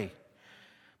to pray.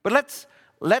 But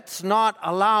let's not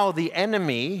allow the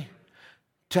enemy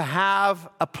to have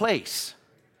a place.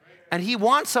 And he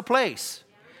wants a place.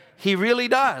 He really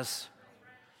does.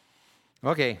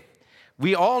 Okay,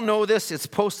 we all know this. It's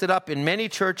posted up in many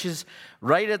churches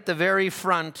right at the very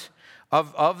front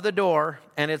of the door.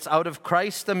 And it's out of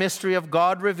Christ, the mystery of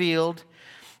God revealed.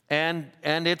 And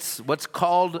it's what's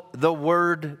called the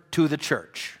word to the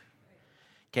church.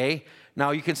 Okay,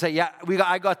 now you can say, yeah,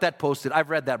 I got that posted. I've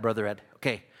read that, Brother Ed.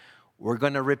 Okay, we're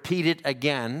going to repeat it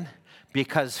again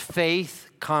because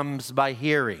faith comes by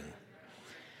hearing.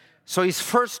 So he's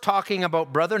first talking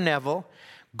about Brother Neville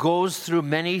goes through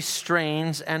many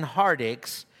strains and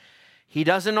heartaches. He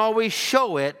doesn't always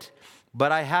show it,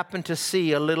 but I happen to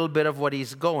see a little bit of what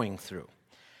he's going through.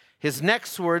 His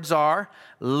next words are,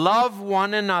 love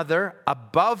one another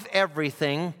above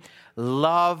everything,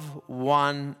 love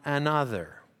one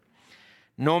another.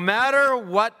 No matter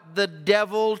what the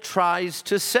devil tries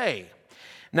to say.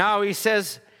 Now he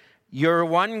says, you're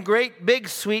one great big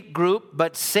sweet group,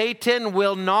 but Satan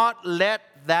will not let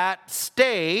that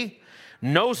stay.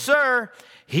 No, sir.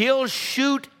 He'll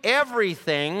shoot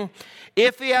everything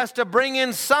if he has to bring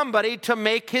in somebody to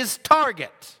make his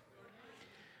target.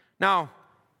 Now,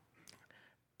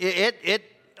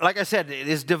 like I said,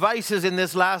 his devices in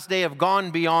this last day have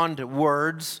gone beyond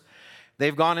words.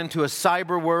 They've gone into a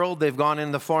cyber world. They've gone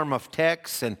in the form of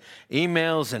texts and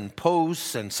emails and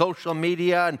posts and social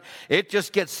media, and it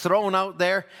just gets thrown out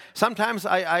there. Sometimes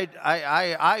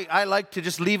I like to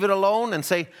just leave it alone and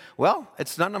say, well,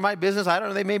 it's none of my business. I don't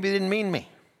know. They maybe didn't mean me.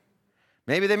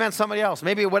 Maybe they meant somebody else.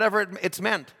 Maybe whatever it's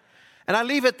meant. And I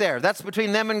leave it there. That's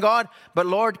between them and God. But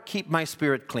Lord, keep my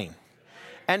spirit clean.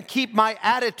 And keep my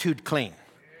attitude clean.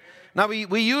 Now,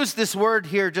 we used this word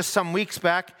here just some weeks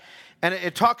back. And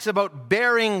it talks about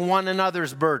bearing one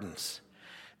another's burdens.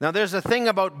 Now, there's a thing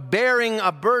about bearing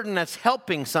a burden that's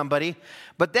helping somebody,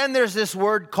 but then there's this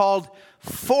word called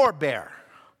forbear.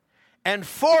 And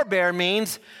forbear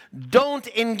means don't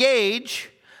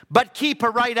engage, but keep a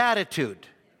right attitude.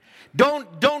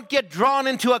 Don't get drawn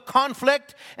into a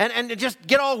conflict and just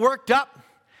get all worked up.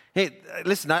 Hey,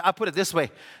 listen, I'll put it this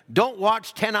way. Don't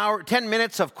watch 10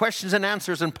 minutes of questions and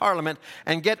answers in Parliament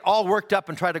and get all worked up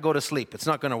and try to go to sleep. It's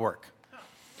not going to work.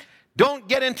 Don't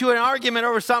get into an argument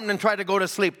over something and try to go to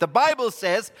sleep. The Bible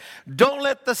says, don't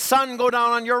let the sun go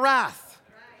down on your wrath.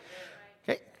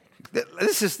 Okay?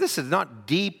 This is not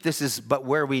deep. This is but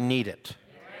where we need it.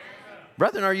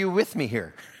 Brethren, are you with me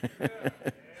here?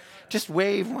 Just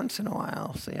wave once in a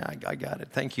while. Say, I got it.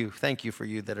 Thank you. Thank you for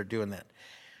you that are doing that.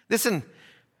 Listen,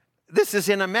 this is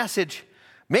in a message.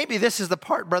 Maybe this is the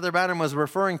part Brother Branham was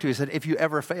referring to. He said, if you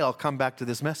ever fail, come back to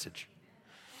this message.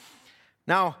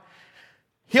 Now,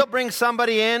 he'll bring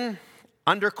somebody in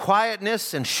under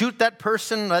quietness and shoot that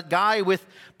person, that guy with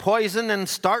poison, and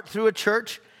start through a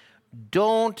church.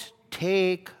 Don't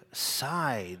take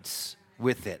sides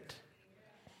with it.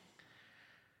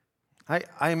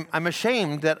 I'm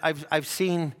ashamed that I've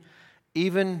seen,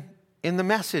 even in the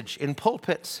message, in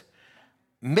pulpits,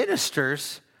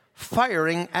 ministers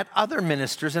firing at other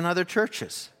ministers in other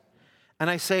churches. And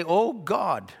I say, oh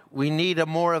God, we need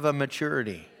more of a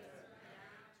maturity.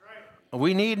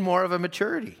 We need more of a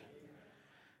maturity.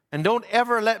 And don't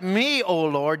ever let me, oh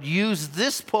Lord, use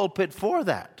this pulpit for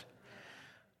that.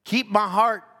 Keep my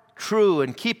heart true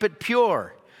and keep it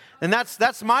pure. And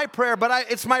that's my prayer, but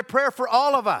it's my prayer for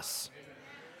all of us.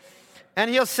 And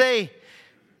he'll say,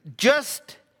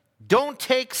 just don't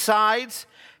take sides,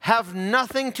 have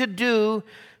nothing to do,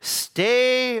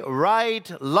 stay right,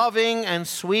 loving and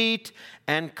sweet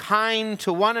and kind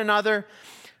to one another.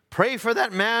 Pray for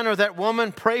that man or that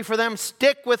woman, pray for them,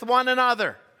 stick with one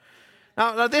another.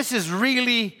 Now this is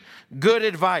really good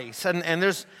advice, and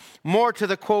there's more to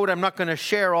the quote. I'm not going to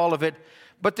share all of it,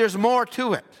 but there's more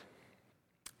to it.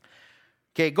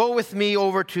 Okay, go with me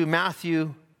over to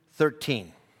Matthew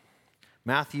 13.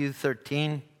 Matthew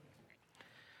 13.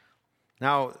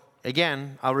 Now,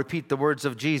 again, I'll repeat the words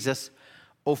of Jesus.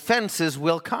 Offenses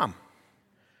will come.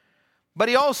 But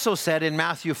he also said in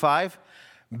Matthew 5,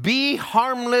 be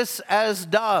harmless as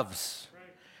doves.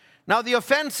 Now, the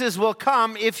offenses will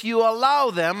come if you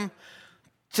allow them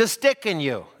to stick in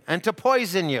you and to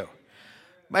poison you.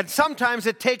 But sometimes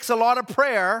it takes a lot of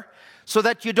prayer so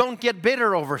that you don't get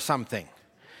bitter over something.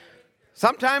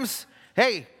 Sometimes,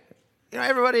 hey,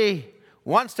 everybody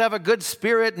wants to have a good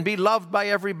spirit and be loved by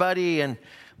everybody,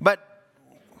 but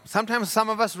sometimes some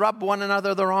of us rub one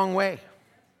another the wrong way.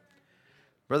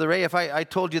 Brother Ray, if I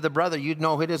told you the brother, you'd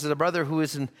know who it is. The brother who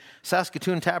is in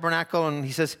Saskatoon Tabernacle, and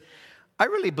he says, I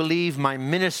really believe my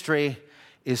ministry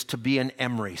is to be an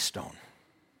emery stone.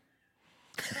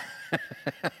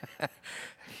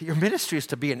 Your ministry is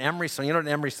to be an emery stone. You know what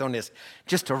an emery stone is?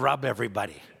 Just to rub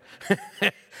everybody.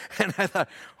 And I thought,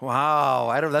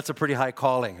 wow, that's a pretty high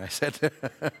calling. I said,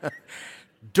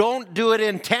 don't do it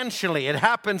intentionally. It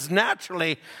happens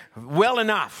naturally well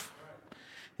enough.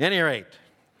 At any rate,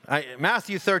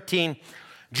 Matthew 13,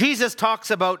 Jesus talks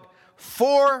about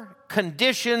 4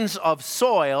 conditions of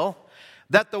soil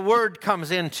that the word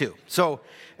comes into. So,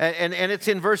 and it's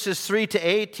in verses 3 to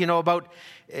 8, about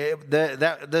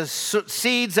the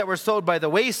seeds that were sowed by the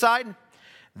wayside,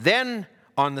 then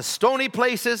on the stony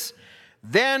places,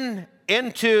 then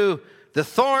into the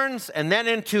thorns, and then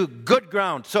into good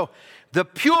ground. So the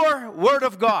pure word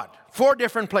of God, 4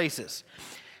 different places.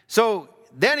 So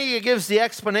then he gives the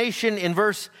explanation in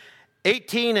verse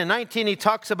 18 and 19. He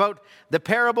talks about the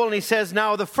parable, and he says,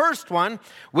 now the first one,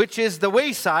 which is the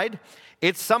wayside,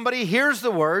 it's somebody hears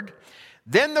the word,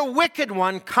 then the wicked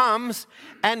one comes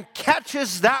and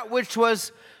catches that which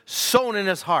was sown in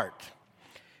his heart.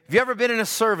 Have you ever been in a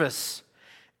service,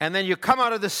 and then you come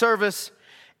out of the service,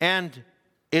 and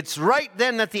it's right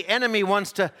then that the enemy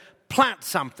wants to plant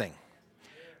something?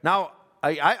 Now,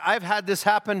 I've had this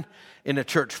happen in a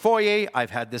church foyer.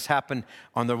 I've had this happen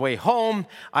on the way home.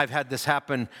 I've had this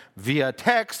happen via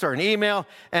text or an email.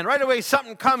 And right away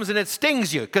something comes and it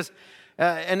stings you.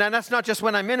 And that's not just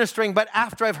when I'm ministering, but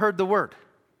after I've heard the word.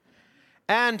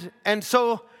 And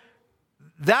so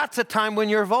that's a time when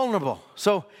you're vulnerable.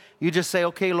 So you just say,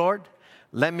 okay, Lord,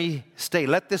 let me stay.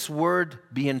 Let this word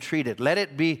be entreated. Let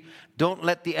it be. Don't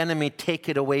let the enemy take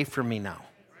it away from me now.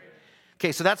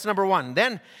 Okay, so that's number 1.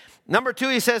 Then number 2,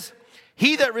 he says,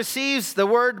 he that receives the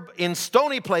word in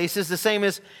stony places, the same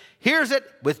as hears it,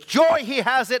 with joy he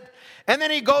has it, and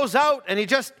then he goes out and he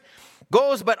just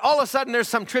goes, but all of a sudden there's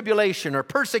some tribulation or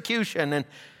persecution, and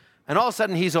all of a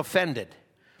sudden he's offended.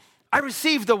 I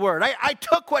received the word. I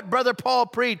took what Brother Paul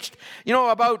preached,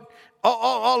 about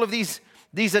all of these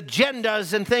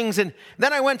agendas and things, and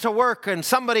then I went to work and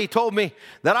somebody told me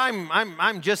that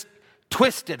I'm just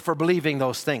twisted for believing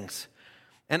those things.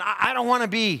 And I don't want to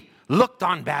be looked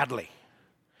on badly.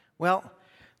 Well,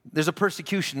 there's a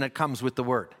persecution that comes with the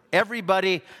word.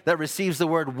 Everybody that receives the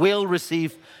word will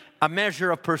receive a measure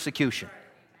of persecution.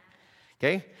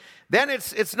 Okay? Then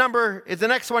the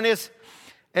next one is,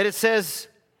 and it says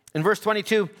in verse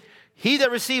 22, he that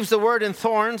receives the word in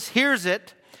thorns hears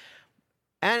it,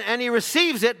 and he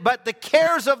receives it, but the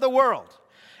cares of the world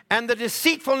and the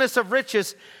deceitfulness of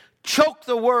riches choke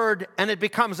the word, and it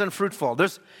becomes unfruitful.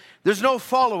 There's no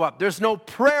follow-up. There's no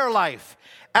prayer life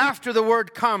after the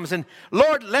word comes. And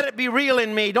Lord, let it be real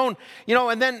in me. Don't,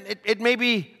 and then it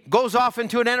maybe goes off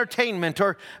into an entertainment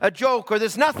or a joke, or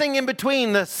there's nothing in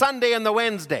between the Sunday and the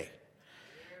Wednesday.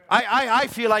 I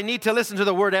feel I need to listen to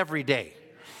the word every day.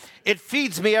 It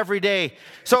feeds me every day.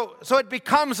 So it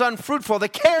becomes unfruitful. The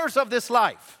cares of this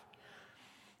life.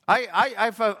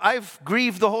 I've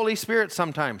grieved the Holy Spirit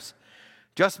sometimes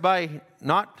just by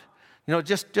not,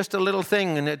 just a little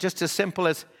thing, and it just as simple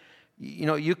as,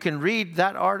 you can read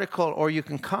that article or you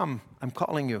can come. I'm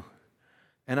calling you.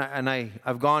 And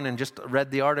I've gone and just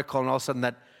read the article, and all of a sudden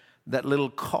that little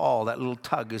call, that little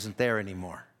tug isn't there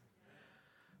anymore.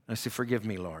 And I say, forgive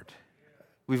me, Lord.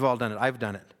 We've all done it. I've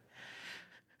done it.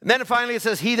 And then finally it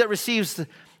says, he that receives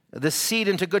the seed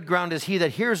into good ground is he that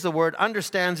hears the word,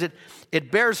 understands it,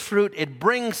 it bears fruit, it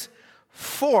brings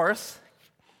forth,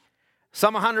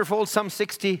 some 100-fold, some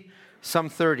 60, some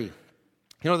 30.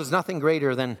 There's nothing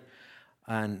greater than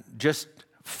just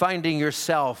finding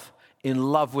yourself in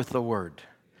love with the word.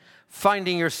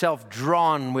 Finding yourself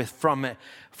drawn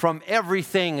from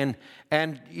everything.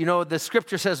 And the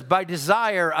scripture says, by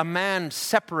desire a man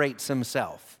separates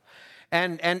himself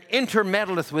and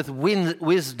intermeddleth with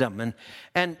wisdom.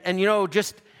 And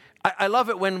I love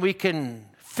it when we can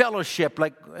fellowship,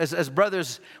 like as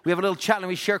brothers, we have a little chat and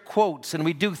we share quotes and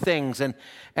we do things, and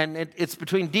it's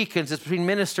between deacons, it's between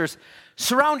ministers.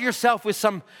 Surround yourself with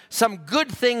some good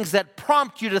things that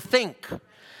prompt you to think,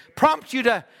 prompt you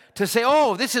to say,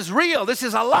 oh, this is real, this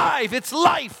is alive, it's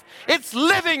life, it's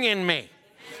living in me.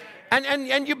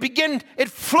 And you begin, it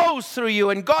flows through you,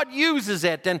 and God uses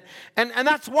it, and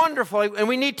that's wonderful, and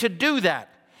we need to do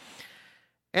that.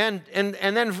 And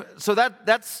then, so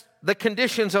that's the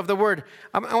conditions of the word.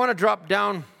 I want to drop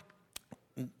down.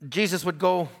 Jesus would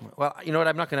go, well, you know what,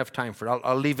 I'm not going to have time for it.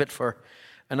 I'll leave it for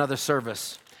another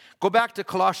service. Go back to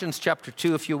Colossians chapter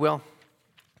 2, if you will.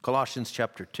 Colossians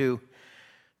chapter 2.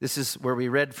 This is where we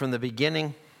read from the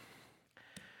beginning.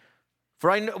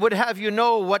 For I would have you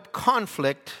know what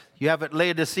conflict you have at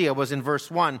Laodicea was in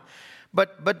verse 1.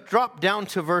 But drop down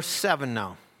to verse 7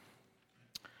 now.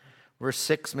 Verse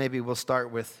 6 maybe we'll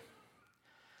start with.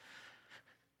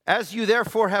 As you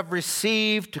therefore have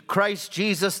received Christ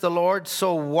Jesus the Lord,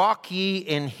 so walk ye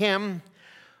in him,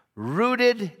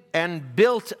 rooted and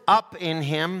built up in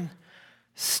him,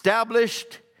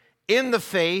 established in the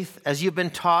faith as you've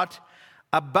been taught,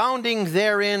 abounding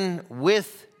therein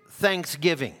with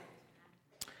thanksgiving.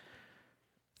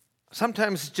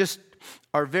 Sometimes just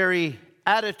our very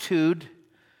attitude,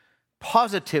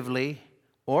 positively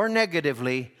or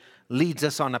negatively, leads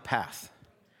us on a path.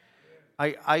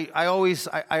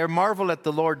 I marvel at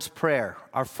the Lord's Prayer,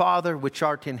 our Father which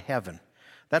art in heaven.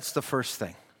 That's the first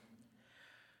thing.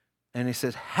 And he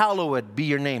says, hallowed be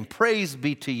your name, praise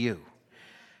be to you.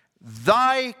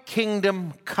 Thy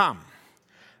kingdom come,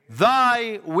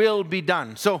 thy will be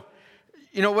done. So,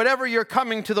 whatever you're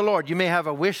coming to the Lord, you may have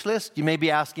a wish list, you may be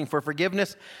asking for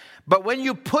forgiveness, but when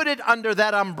you put it under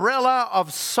that umbrella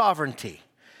of sovereignty,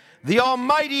 the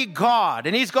Almighty God,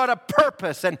 and he's got a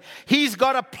purpose, and he's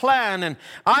got a plan, and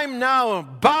I'm now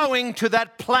bowing to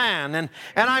that plan, and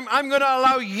I'm going to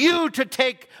allow you to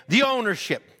take the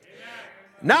ownership.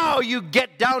 Now you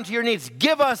get down to your knees.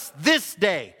 Give us this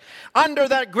day, under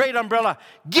that great umbrella,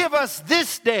 give us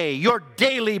this day your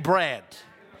daily bread.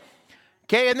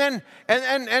 Okay, and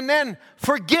then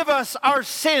forgive us our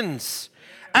sins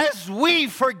as we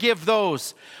forgive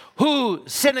those who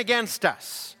sin against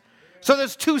us. So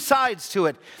there's two sides to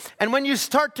it. And when you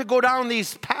start to go down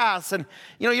these paths, and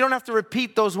you don't have to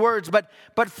repeat those words, but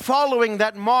following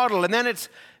that model, and then it's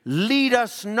lead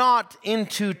us not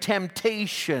into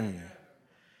temptation.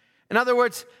 In other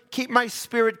words, keep my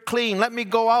spirit clean. Let me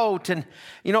go out. And,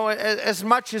 as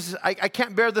much as I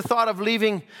can't bear the thought of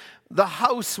leaving the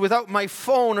house without my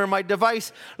phone or my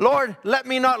device, Lord, let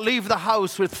me not leave the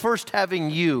house with first having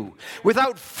you,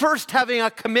 without first having a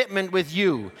commitment with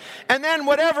you. And then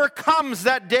whatever comes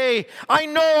that day, I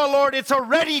know, Lord, it's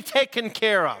already taken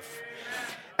care of.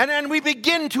 And then we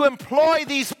begin to employ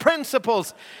these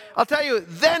principles. I'll tell you,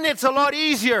 then it's a lot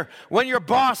easier when your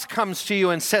boss comes to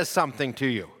you and says something to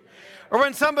you. Or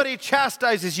when somebody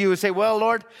chastises you and say, well,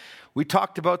 Lord, we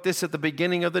talked about this at the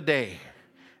beginning of the day,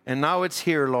 and now it's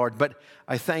here, Lord. But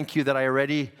I thank you that I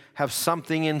already have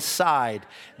something inside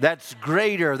that's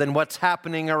greater than what's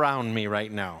happening around me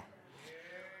right now.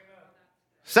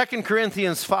 2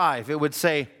 Corinthians 5, it would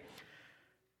say,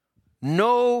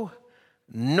 no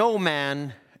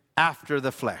man after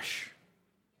the flesh.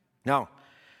 Now,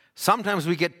 sometimes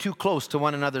we get too close to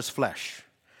one another's flesh.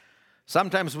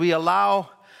 Sometimes we allow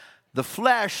the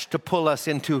flesh to pull us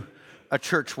into a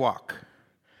church walk.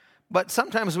 But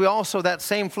sometimes that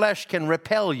same flesh can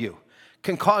repel you,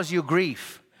 can cause you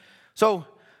grief. So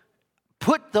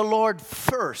put the Lord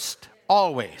first,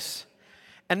 always.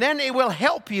 And then it will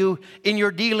help you in your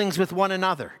dealings with one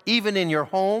another, even in your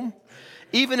home,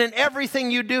 even in everything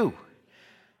you do.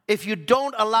 If you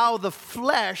don't allow the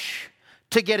flesh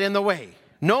to get in the way.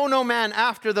 Know no man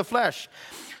after the flesh.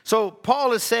 So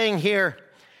Paul is saying here,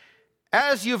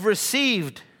 as you've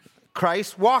received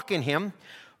Christ, walk in him,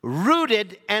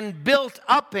 rooted and built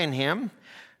up in him,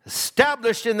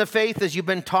 established in the faith as you've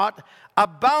been taught,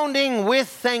 abounding with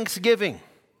thanksgiving.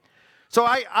 So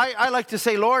I like to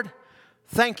say, Lord,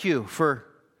 thank you for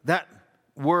that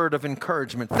word of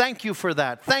encouragement. Thank you for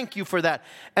that. Thank you for that.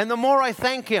 And the more I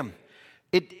thank him,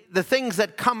 the things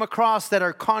that come across that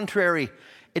are contrary,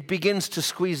 it begins to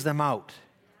squeeze them out.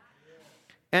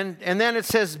 And then it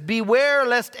says, beware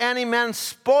lest any man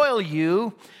spoil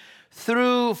you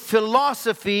through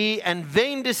philosophy and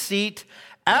vain deceit,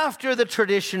 after the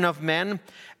tradition of men,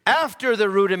 after the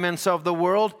rudiments of the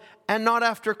world, and not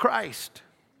after Christ.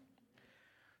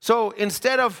 So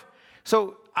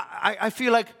I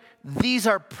feel like these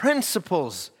are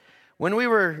principles. When we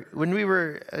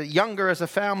were younger as a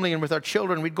family and with our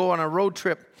children, we'd go on a road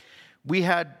trip. We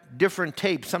had different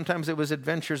tapes. Sometimes it was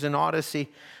Adventures in Odyssey.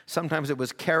 Sometimes it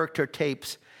was character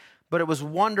tapes. But it was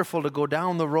wonderful to go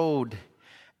down the road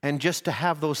and just to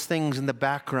have those things in the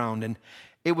background. And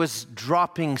it was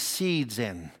dropping seeds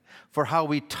in for how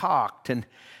we talked.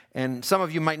 And some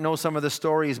of you might know some of the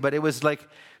stories, but it was like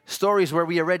stories where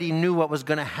we already knew what was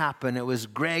going to happen. It was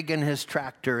Greg and his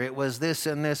tractor. It was this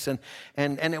and this. And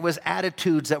it was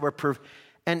attitudes that were...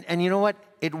 And you know what?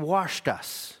 It washed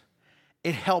us.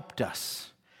 It helped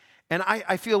us. And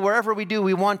I feel wherever we do,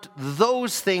 we want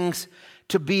those things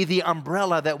to be the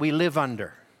umbrella that we live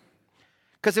under.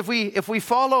 Because if we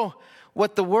follow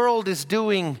what the world is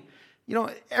doing, you know,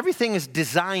 everything is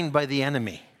designed by the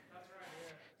enemy.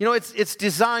 You know, it's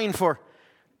designed for...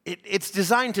 It's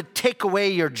designed to take away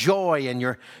your joy and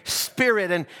your spirit,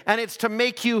 and it's to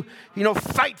make you,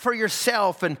 fight for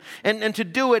yourself and to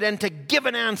do it and to give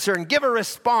an answer and give a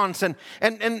response. And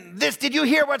this, did you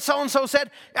hear what so-and-so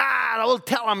said? We'll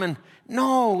tell them. And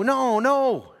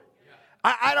no.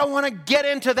 I don't want to get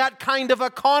into that kind of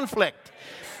a conflict.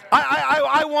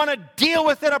 I want to deal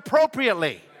with it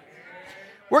appropriately.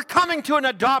 We're coming to an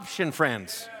adoption,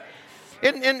 friends.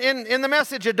 In the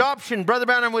message adoption, Brother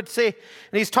Branham would say, and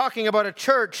he's talking about a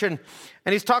church, and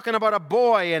he's talking about a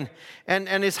boy,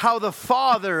 and is how the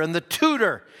father and the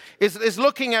tutor is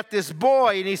looking at this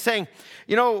boy, and he's saying,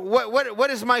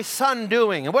 what is my son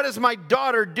doing, and what is my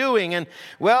daughter doing? And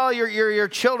well, your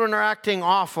children are acting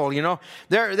awful.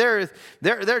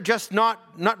 They're just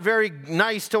not very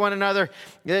nice to one another.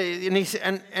 And he's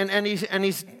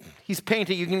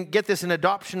painting. You can get this in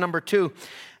adoption number 2,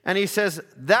 and he says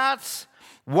that's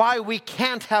why we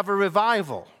can't have a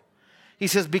revival. He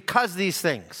says, because these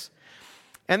things.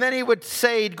 And then he would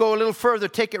say, he'd go a little further,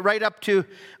 take it right up to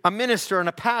a minister and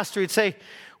a pastor. He'd say,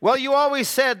 well, you always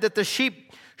said that the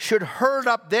sheep should herd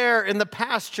up there in the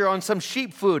pasture on some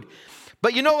sheep food.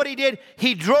 But you know what he did?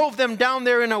 He drove them down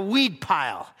there in a weed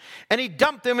pile. And he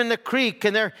dumped them in the creek.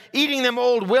 And they're eating them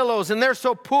old willows. And they're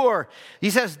so poor. He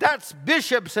says, that's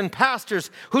bishops and pastors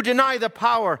who deny the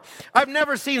power. I've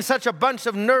never seen such a bunch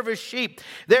of nervous sheep.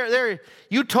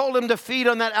 You told them to feed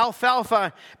on that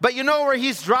alfalfa. But you know where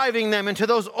he's driving them? Into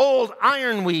those old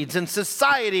ironweeds and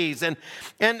societies. And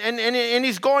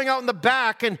he's going out in the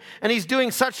back. And he's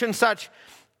doing such and such.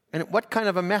 And what kind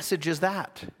of a message is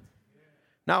that?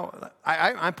 Now,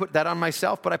 I put that on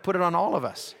myself, but I put it on all of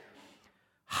us.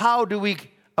 How do we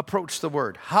approach the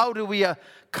word? How do we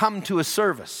come to a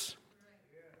service?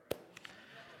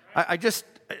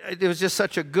 It was just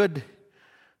such a good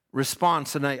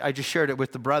response, and I just shared it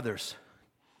with the brothers.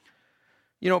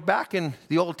 Back in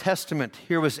the Old Testament,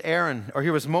 here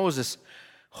was Moses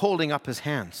holding up his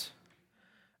hands.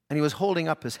 And he was holding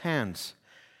up his hands,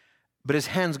 but his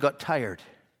hands got tired,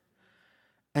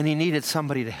 and he needed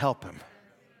somebody to help him.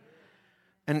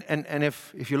 And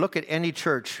if you look at any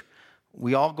church,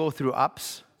 we all go through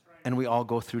ups and we all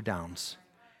go through downs.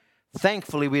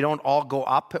 Thankfully, we don't all go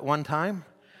up at one time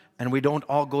and we don't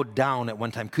all go down at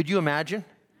one time. Could you imagine?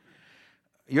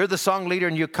 You're the song leader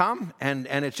and you come and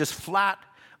it's just flat.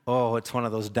 Oh, it's one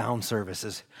of those down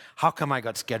services. How come I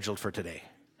got scheduled for today?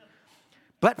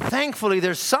 But thankfully,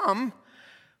 there's some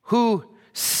who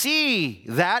see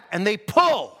that and they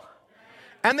pull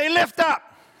and they lift up.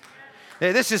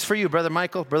 Hey, this is for you, Brother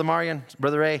Michael, Brother Marion,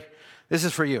 Brother Ray. This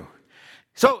is for you.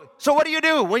 So what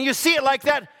do? When you see it like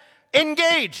that,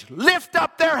 engage. Lift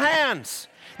up their hands.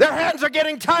 Their hands are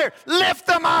getting tired. Lift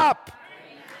them up.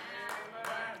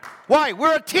 Why?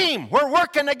 We're a team. We're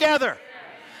working together.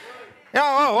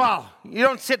 Oh, wow. You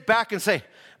don't sit back and say,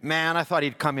 man, I thought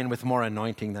he'd come in with more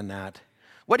anointing than that.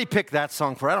 What did he pick that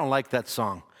song for? I don't like that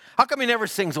song. How come he never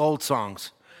sings old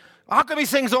songs? How come he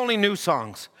sings only new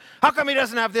songs? How come he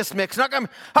doesn't have this mix? How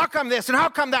come this and how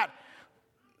come that?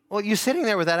 Well, you're sitting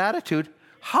there with that attitude.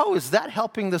 How is that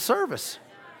helping the service?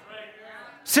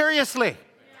 Seriously.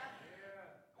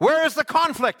 Where is the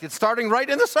conflict? It's starting right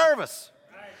in the service.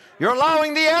 You're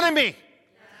allowing the enemy.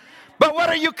 But what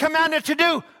are you commanded to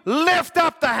do? Lift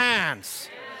up the hands.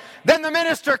 Then the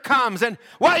minister comes, and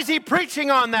why is he preaching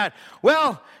on that?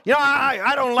 Well,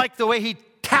 I don't like the way he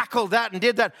tackled that and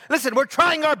did that. Listen, we're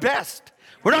trying our best.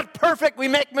 We're not perfect. We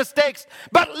make mistakes.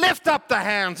 But lift up the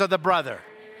hands of the brother.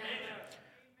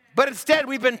 But instead,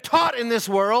 we've been taught in this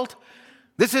world,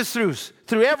 this is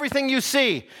through everything you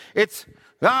see. It's,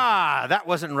 that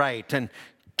wasn't right, and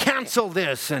cancel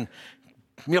this, and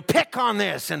pick on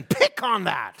this, and pick on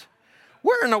that.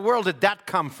 Where in the world did that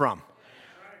come from?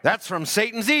 That's from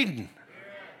Satan's Eden.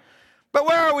 But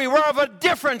where are we? We're of a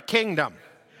different kingdom.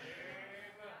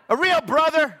 A real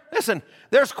brother, listen,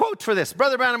 there's quotes for this.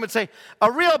 Brother Branham would say,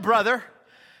 a real brother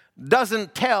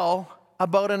doesn't tell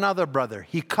about another brother.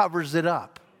 He covers it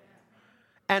up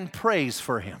and prays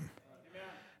for him.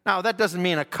 Now, that doesn't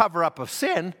mean a cover-up of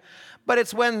sin, but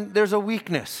it's when there's a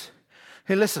weakness.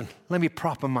 Hey, listen, let me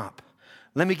prop him up.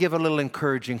 Let me give a little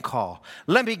encouraging call.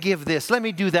 Let me give this. Let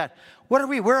me do that. What are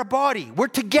we? We're a body. We're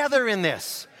together in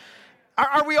this.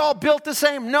 Are we all built the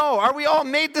same? No. Are we all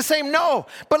made the same? No.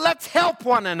 But let's help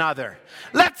one another.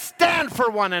 Let's stand for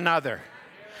one another.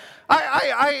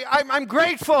 I'm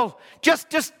grateful.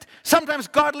 Just sometimes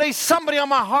God lays somebody on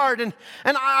my heart, and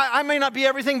I may not be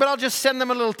everything, but I'll just send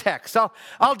them a little text.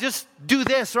 I'll just do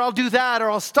this, or I'll do that, or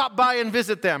I'll stop by and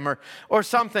visit them, or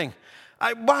something.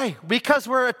 Why? Because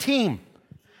we're a team.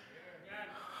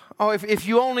 Oh, if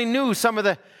you only knew some of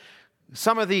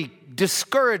the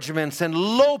discouragements and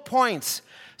low points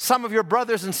some of your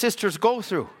brothers and sisters go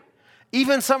through,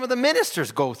 even some of the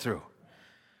ministers go through.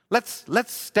 Let's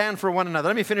stand for one another.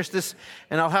 Let me finish this,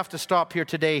 and I'll have to stop here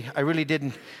today. I really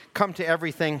didn't come to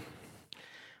everything.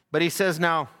 But he says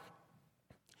now,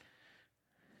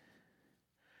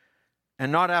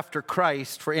 and not after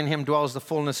Christ, for in him dwells the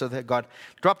fullness of God.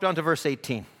 Drop down to verse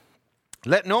 18.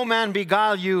 Let no man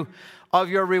beguile you of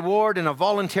your reward in a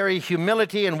voluntary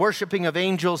humility and worshiping of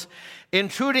angels,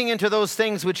 intruding into those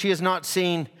things which he has not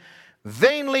seen,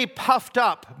 vainly puffed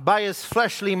up by his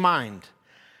fleshly mind,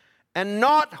 and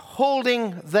not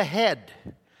holding the head.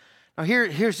 Now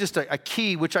here's just a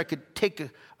key which I could take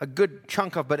a good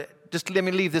chunk of, but just let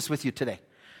me leave this with you today.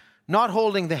 Not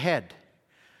holding the head.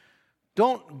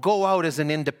 Don't go out as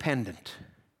an independent.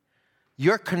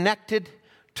 You're connected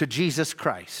to Jesus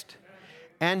Christ.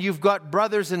 And you've got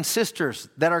brothers and sisters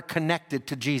that are connected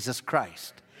to Jesus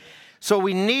Christ. So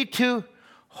we need to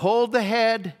hold the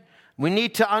head. We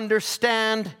need to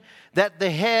understand that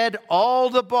the head, all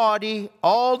the body,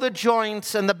 all the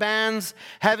joints and the bands,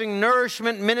 having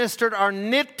nourishment ministered, are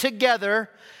knit together,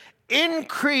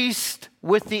 increased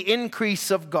with the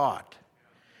increase of God.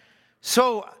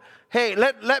 So, hey,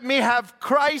 let me have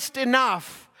Christ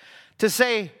enough to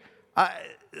say,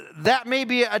 that may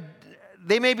be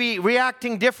they may be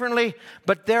reacting differently,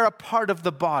 but they're a part of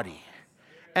the body.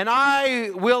 And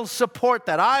I will support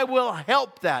that. I will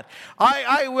help that.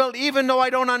 I will, even though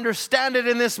I don't understand it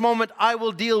in this moment, I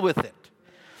will deal with it.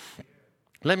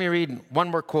 Let me read one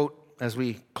more quote as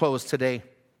we close today.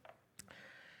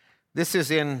 This is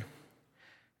in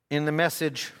the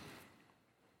Message.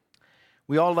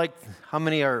 We all like, how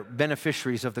many are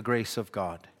beneficiaries of the grace of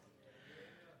God?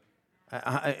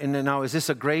 And now, is this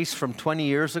a grace from 20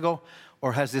 years ago?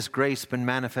 Or has this grace been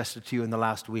manifested to you in the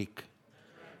last week?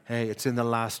 Hey, it's in the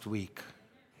last week.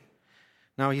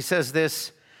 Now he says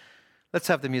this. Let's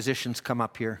have the musicians come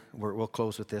up here. We'll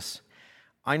close with this.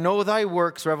 I know thy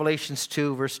works, Revelations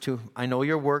 2, verse 2. I know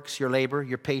your works, your labor,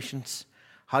 your patience,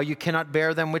 how you cannot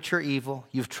bear them which are evil.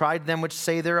 You've tried them which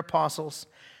say they're apostles,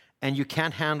 and you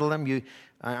can't handle them.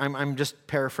 I'm just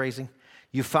paraphrasing.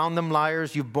 You found them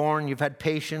liars. You've borne. You've had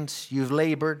patience. You've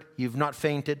labored. You've not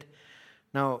fainted.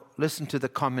 Now, listen to the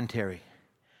commentary.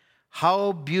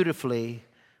 How beautifully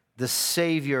the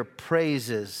Savior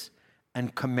praises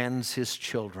and commends his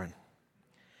children.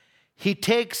 He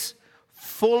takes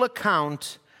full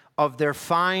account of their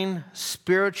fine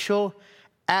spiritual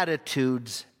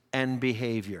attitudes and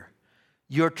behavior.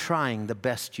 You're trying the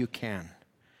best you can.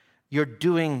 You're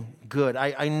doing good.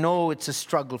 I know it's a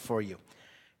struggle for you.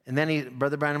 And then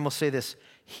Brother Branham will say this.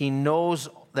 He knows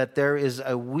that there is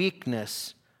a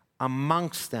weakness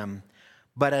amongst them,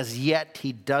 but as yet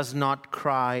he does not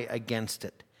cry against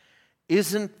it.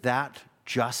 Isn't that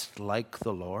just like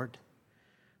the Lord?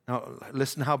 Now,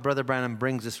 listen how Brother Branham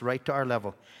brings this right to our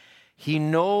level. He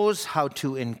knows how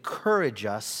to encourage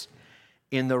us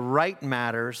in the right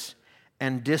matters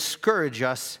and discourage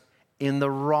us in the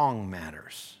wrong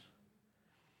matters.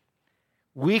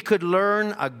 We could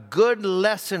learn a good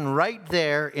lesson right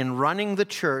there in running the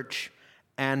church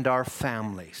and our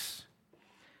families.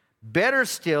 Better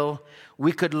still,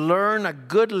 we could learn a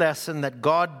good lesson that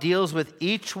God deals with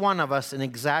each one of us in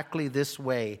exactly this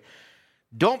way.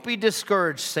 Don't be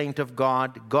discouraged, saint of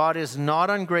God. God is not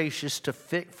ungracious to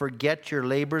forget your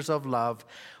labors of love.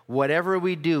 Whatever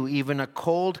we do, even a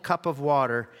cold cup of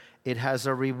water, it has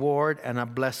a reward and a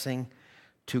blessing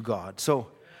to God. So,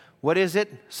 what is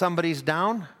it? Somebody's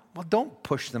down? Well, don't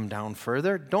push them down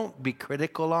further. Don't be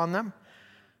critical on them.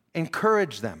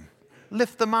 Encourage them.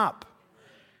 Lift them up.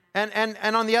 And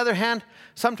on the other hand,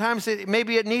 sometimes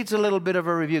maybe it needs a little bit of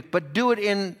a rebuke, but do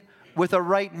it with a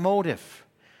right motive.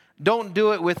 Don't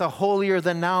do it with a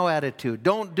holier-than-thou attitude.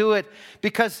 Don't do it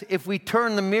because if we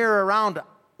turn the mirror around,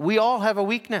 we all have a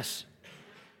weakness.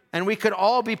 And we could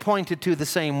all be pointed to the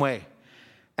same way.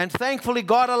 And thankfully,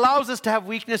 God allows us to have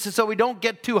weaknesses so we don't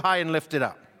get too high and lifted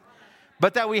up,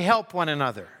 but that we help one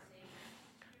another.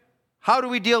 How do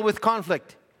we deal with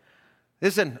conflict?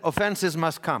 Listen, offenses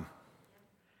must come.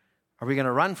 Are we going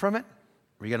to run from it?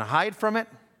 Are we going to hide from it?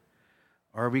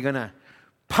 Or are we going to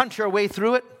punch our way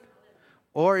through it?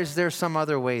 Or is there some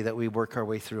other way that we work our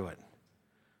way through it?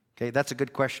 Okay, that's a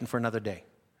good question for another day.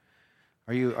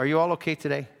 Are you all okay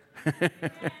today?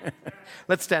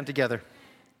 Let's stand together.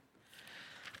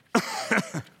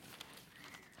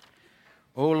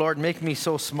 Oh Lord, make me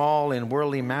so small in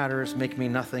worldly matters, make me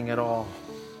nothing at all.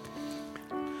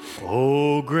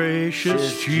 Oh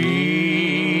gracious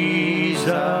Jesus,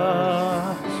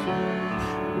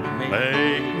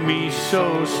 make me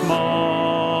so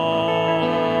small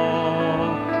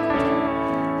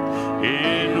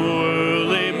in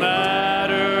worldly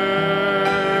matters,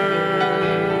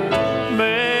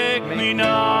 make me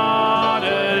not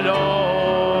at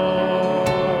all.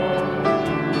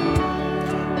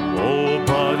 Oh,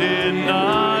 but in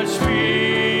thy spirit,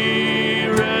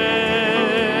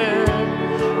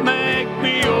 make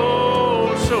me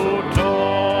oh so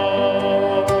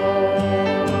tall.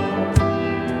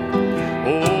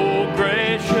 Oh,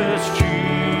 gracious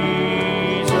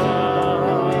Jesus,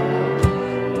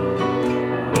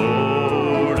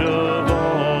 Lord of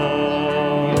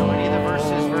all. You know any of the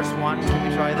verses? Verse 1, can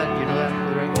we try that? You know that?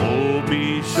 Right? Oh,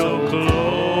 be so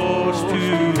close to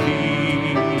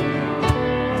thee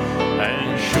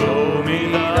and show me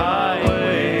thy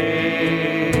way,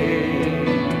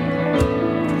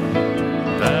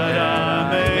 that I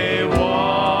may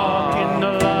walk in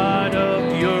the light of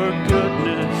your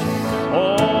goodness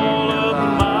all of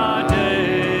my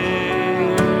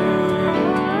days.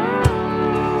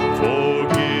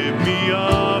 Forgive me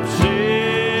of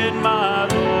sin, my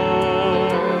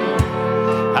Lord.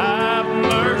 Have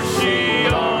mercy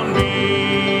on me.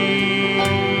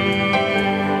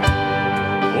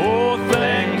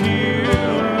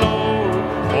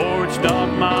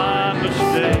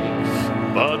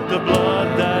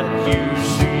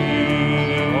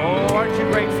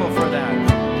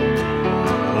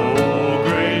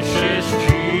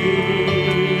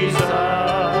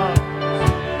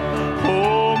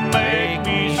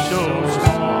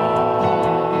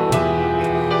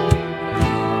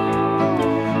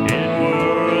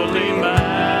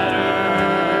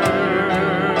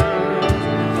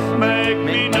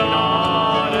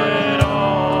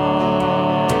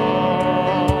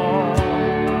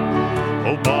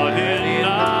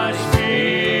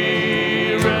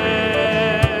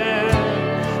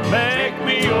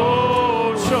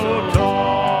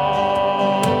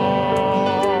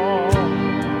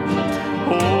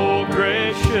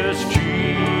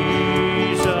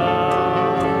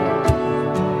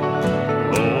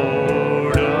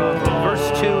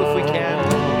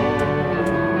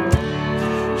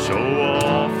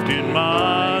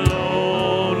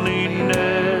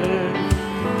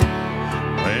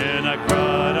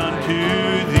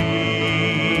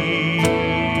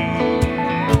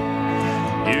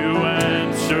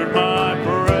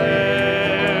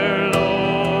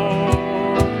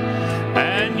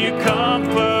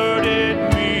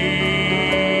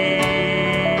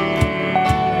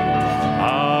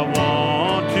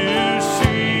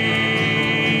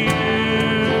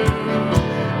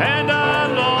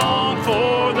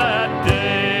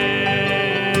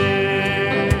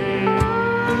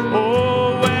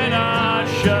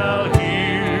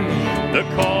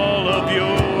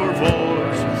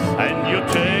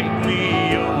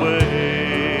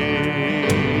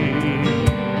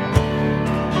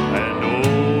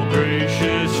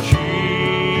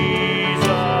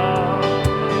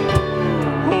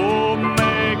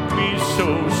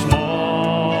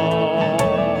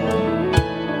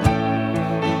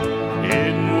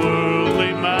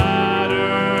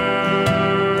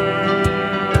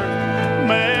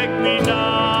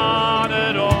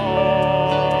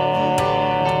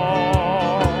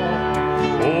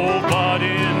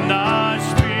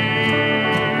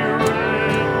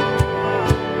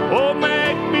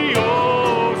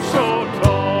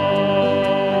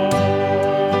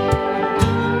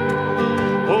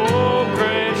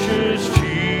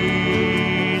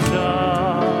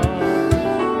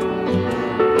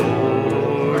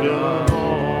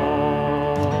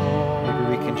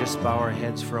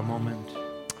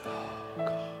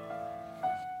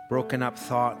 broken up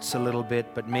thoughts a little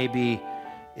bit, but maybe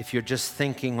if you're just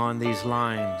thinking on these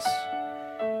lines,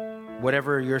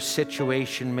 whatever your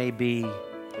situation may be,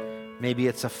 maybe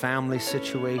it's a family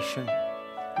situation,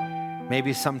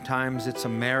 maybe sometimes it's a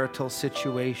marital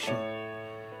situation,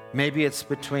 maybe it's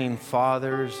between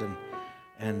fathers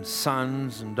and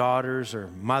sons and daughters, or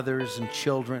mothers and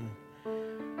children.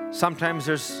 Sometimes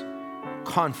there's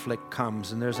conflict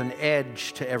comes and there's an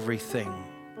edge to everything.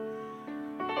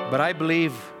 But I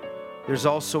believe there's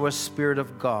also a Spirit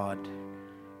of God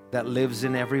that lives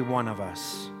in every one of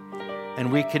us.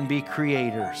 And we can be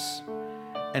creators.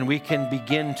 And we can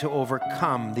begin to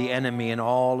overcome the enemy and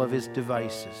all of his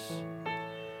devices.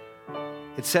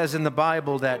 It says in the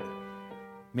Bible that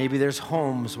maybe there's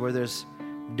homes where there's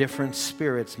different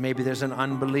spirits. Maybe there's an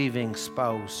unbelieving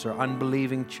spouse or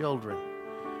unbelieving children.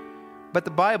 But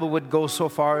the Bible would go so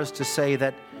far as to say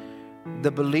that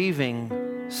the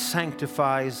believing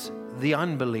sanctifies the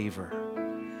unbeliever.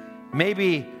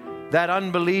 Maybe that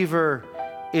unbeliever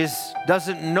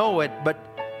doesn't know it, but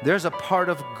there's a part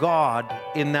of God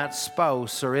in that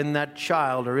spouse or in that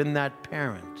child or in that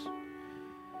parent,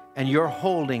 and you're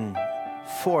holding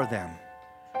for them.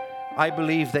 I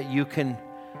believe that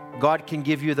God can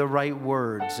give you the right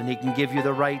words, and He can give you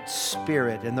the right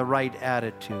spirit and the right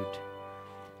attitude.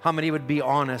 How many would be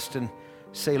honest and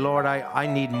say, Lord, I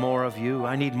need more of you.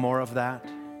 I need more of that.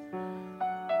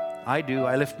 I do.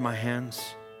 I lift my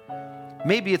hands.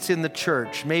 Maybe it's in the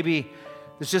church. Maybe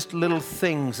there's just little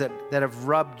things that have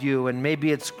rubbed you, and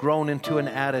maybe it's grown into an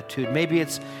attitude. Maybe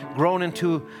it's grown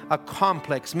into a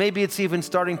complex. Maybe it's even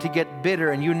starting to get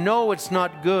bitter, and you know it's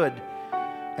not good.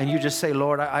 And you just say,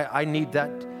 Lord, I need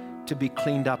that to be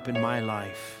cleaned up in my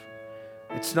life.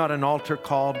 It's not an altar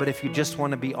call, but if you just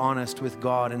want to be honest with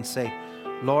God and say,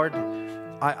 Lord,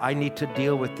 I need to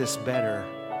deal with this better,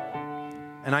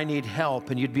 and I need help,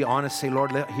 and you'd be honest, say,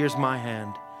 Lord, here's my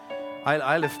hand.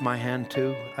 I lift my hand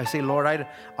too. I say, Lord,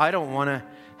 I don't want to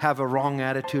have a wrong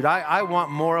attitude. I want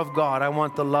more of God. I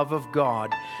want the love of God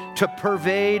to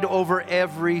pervade over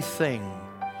everything.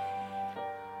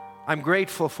 I'm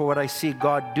grateful for what I see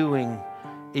God doing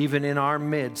even in our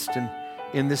midst and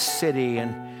in this city.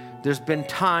 And there's been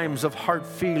times of hard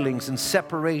feelings and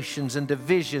separations and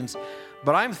divisions.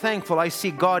 But I'm thankful I see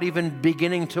God even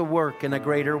beginning to work in a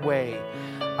greater way.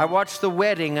 I watched the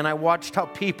wedding, and I watched how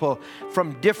people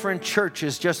from different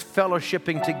churches just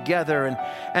fellowshipping together,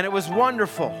 and it was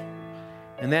wonderful.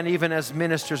 And then even as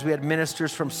ministers, we had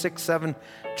ministers from 6, 7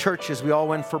 churches. We all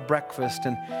went for breakfast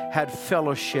and had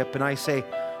fellowship. And I say,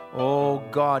 oh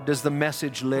God, does the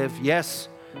message live? Yes,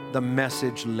 the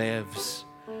message lives.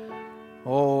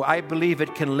 Oh, I believe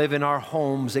it can live in our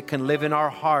homes. It can live in our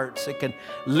hearts. It can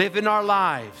live in our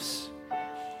lives.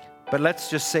 But let's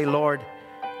just say, Lord,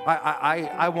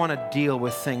 I want to deal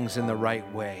with things in the right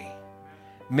way.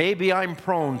 Maybe I'm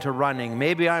prone to running.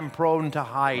 Maybe I'm prone to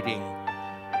hiding.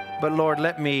 But Lord,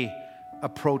 let me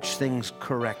approach things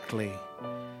correctly.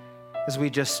 As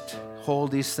we just hold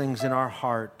these things in our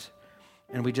heart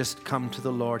and we just come to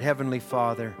the Lord. Heavenly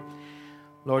Father,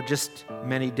 Lord, just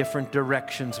many different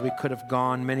directions we could have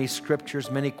gone, many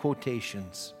scriptures, many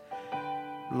quotations.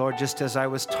 Lord, just as I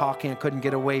was talking, I couldn't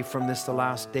get away from this the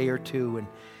last day or two, and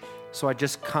so I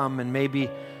just come and maybe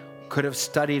could have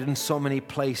studied in so many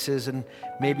places, and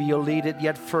maybe you'll lead it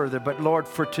yet further. But Lord,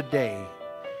 for today,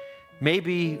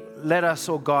 maybe let us,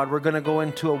 oh God, we're going to go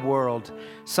into a world.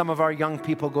 Some of our young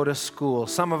people go to school.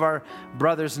 Some of our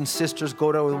brothers and sisters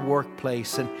go to a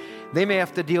workplace, and they may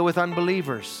have to deal with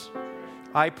unbelievers.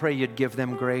 I pray you'd give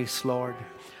them grace, Lord.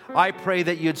 I pray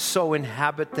that you'd so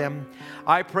inhabit them.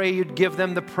 I pray you'd give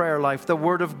them the prayer life, the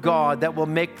Word of God that will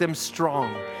make them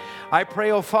strong. I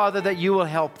pray, oh Father, that you will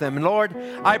help them. And Lord,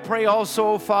 I pray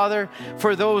also, oh Father,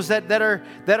 for those that are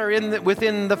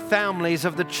within the families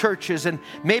of the churches, and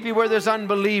maybe where there's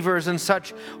unbelievers and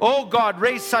such. Oh God,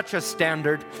 raise such a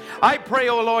standard. I pray,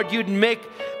 oh Lord, you'd make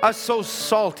us so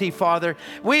salty, Father.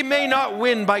 We may not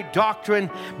win by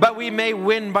doctrine, but we may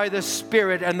win by the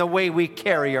Spirit and the way we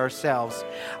carry ourselves.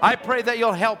 I pray that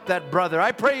you'll help that brother.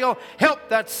 I pray you'll help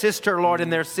that sister, Lord, in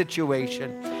their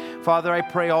situation. Father, I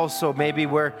pray also maybe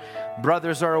where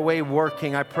brothers are away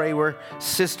working. I pray where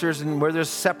sisters and where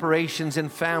there's separations in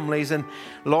families, and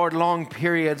Lord, long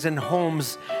periods in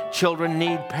homes, children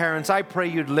need parents. I pray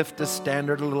you'd lift the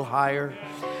standard a little higher.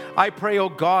 I pray, oh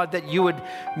God, that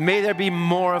may there be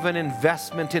more of an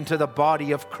investment into the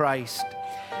body of Christ.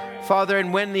 Father,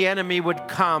 and when the enemy would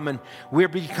come and we're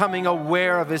becoming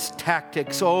aware of his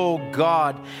tactics, oh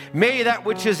God, may that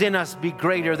which is in us be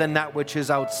greater than that which is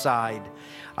outside.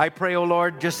 I pray, oh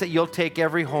Lord, just that you'll take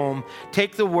every home,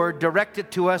 take the word, direct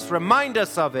it to us, remind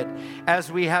us of it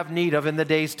as we have need of in the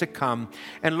days to come.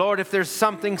 And Lord, if there's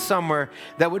something somewhere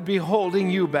that would be holding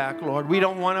you back, Lord, we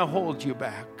don't want to hold you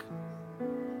back.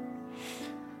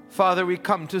 Father, we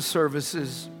come to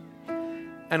services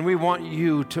and we want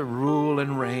you to rule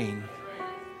and reign.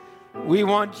 We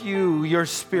want you, your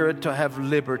Spirit, to have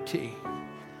liberty.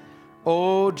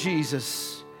 Oh,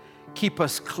 Jesus, keep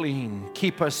us clean,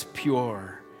 keep us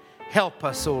pure. Help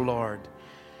us, oh Lord.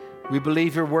 We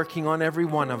believe you're working on every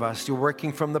one of us. You're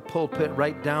working from the pulpit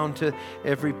right down to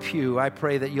every pew. I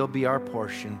pray that you'll be our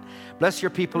portion. Bless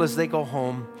your people as they go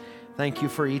home. Thank you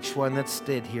for each one that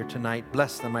stayed here tonight.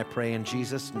 Bless them, I pray, in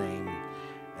Jesus' name.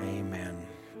 Amen.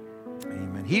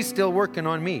 Amen. He's still working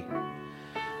on me.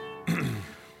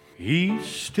 He's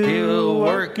still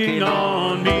working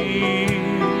on me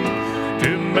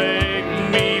to make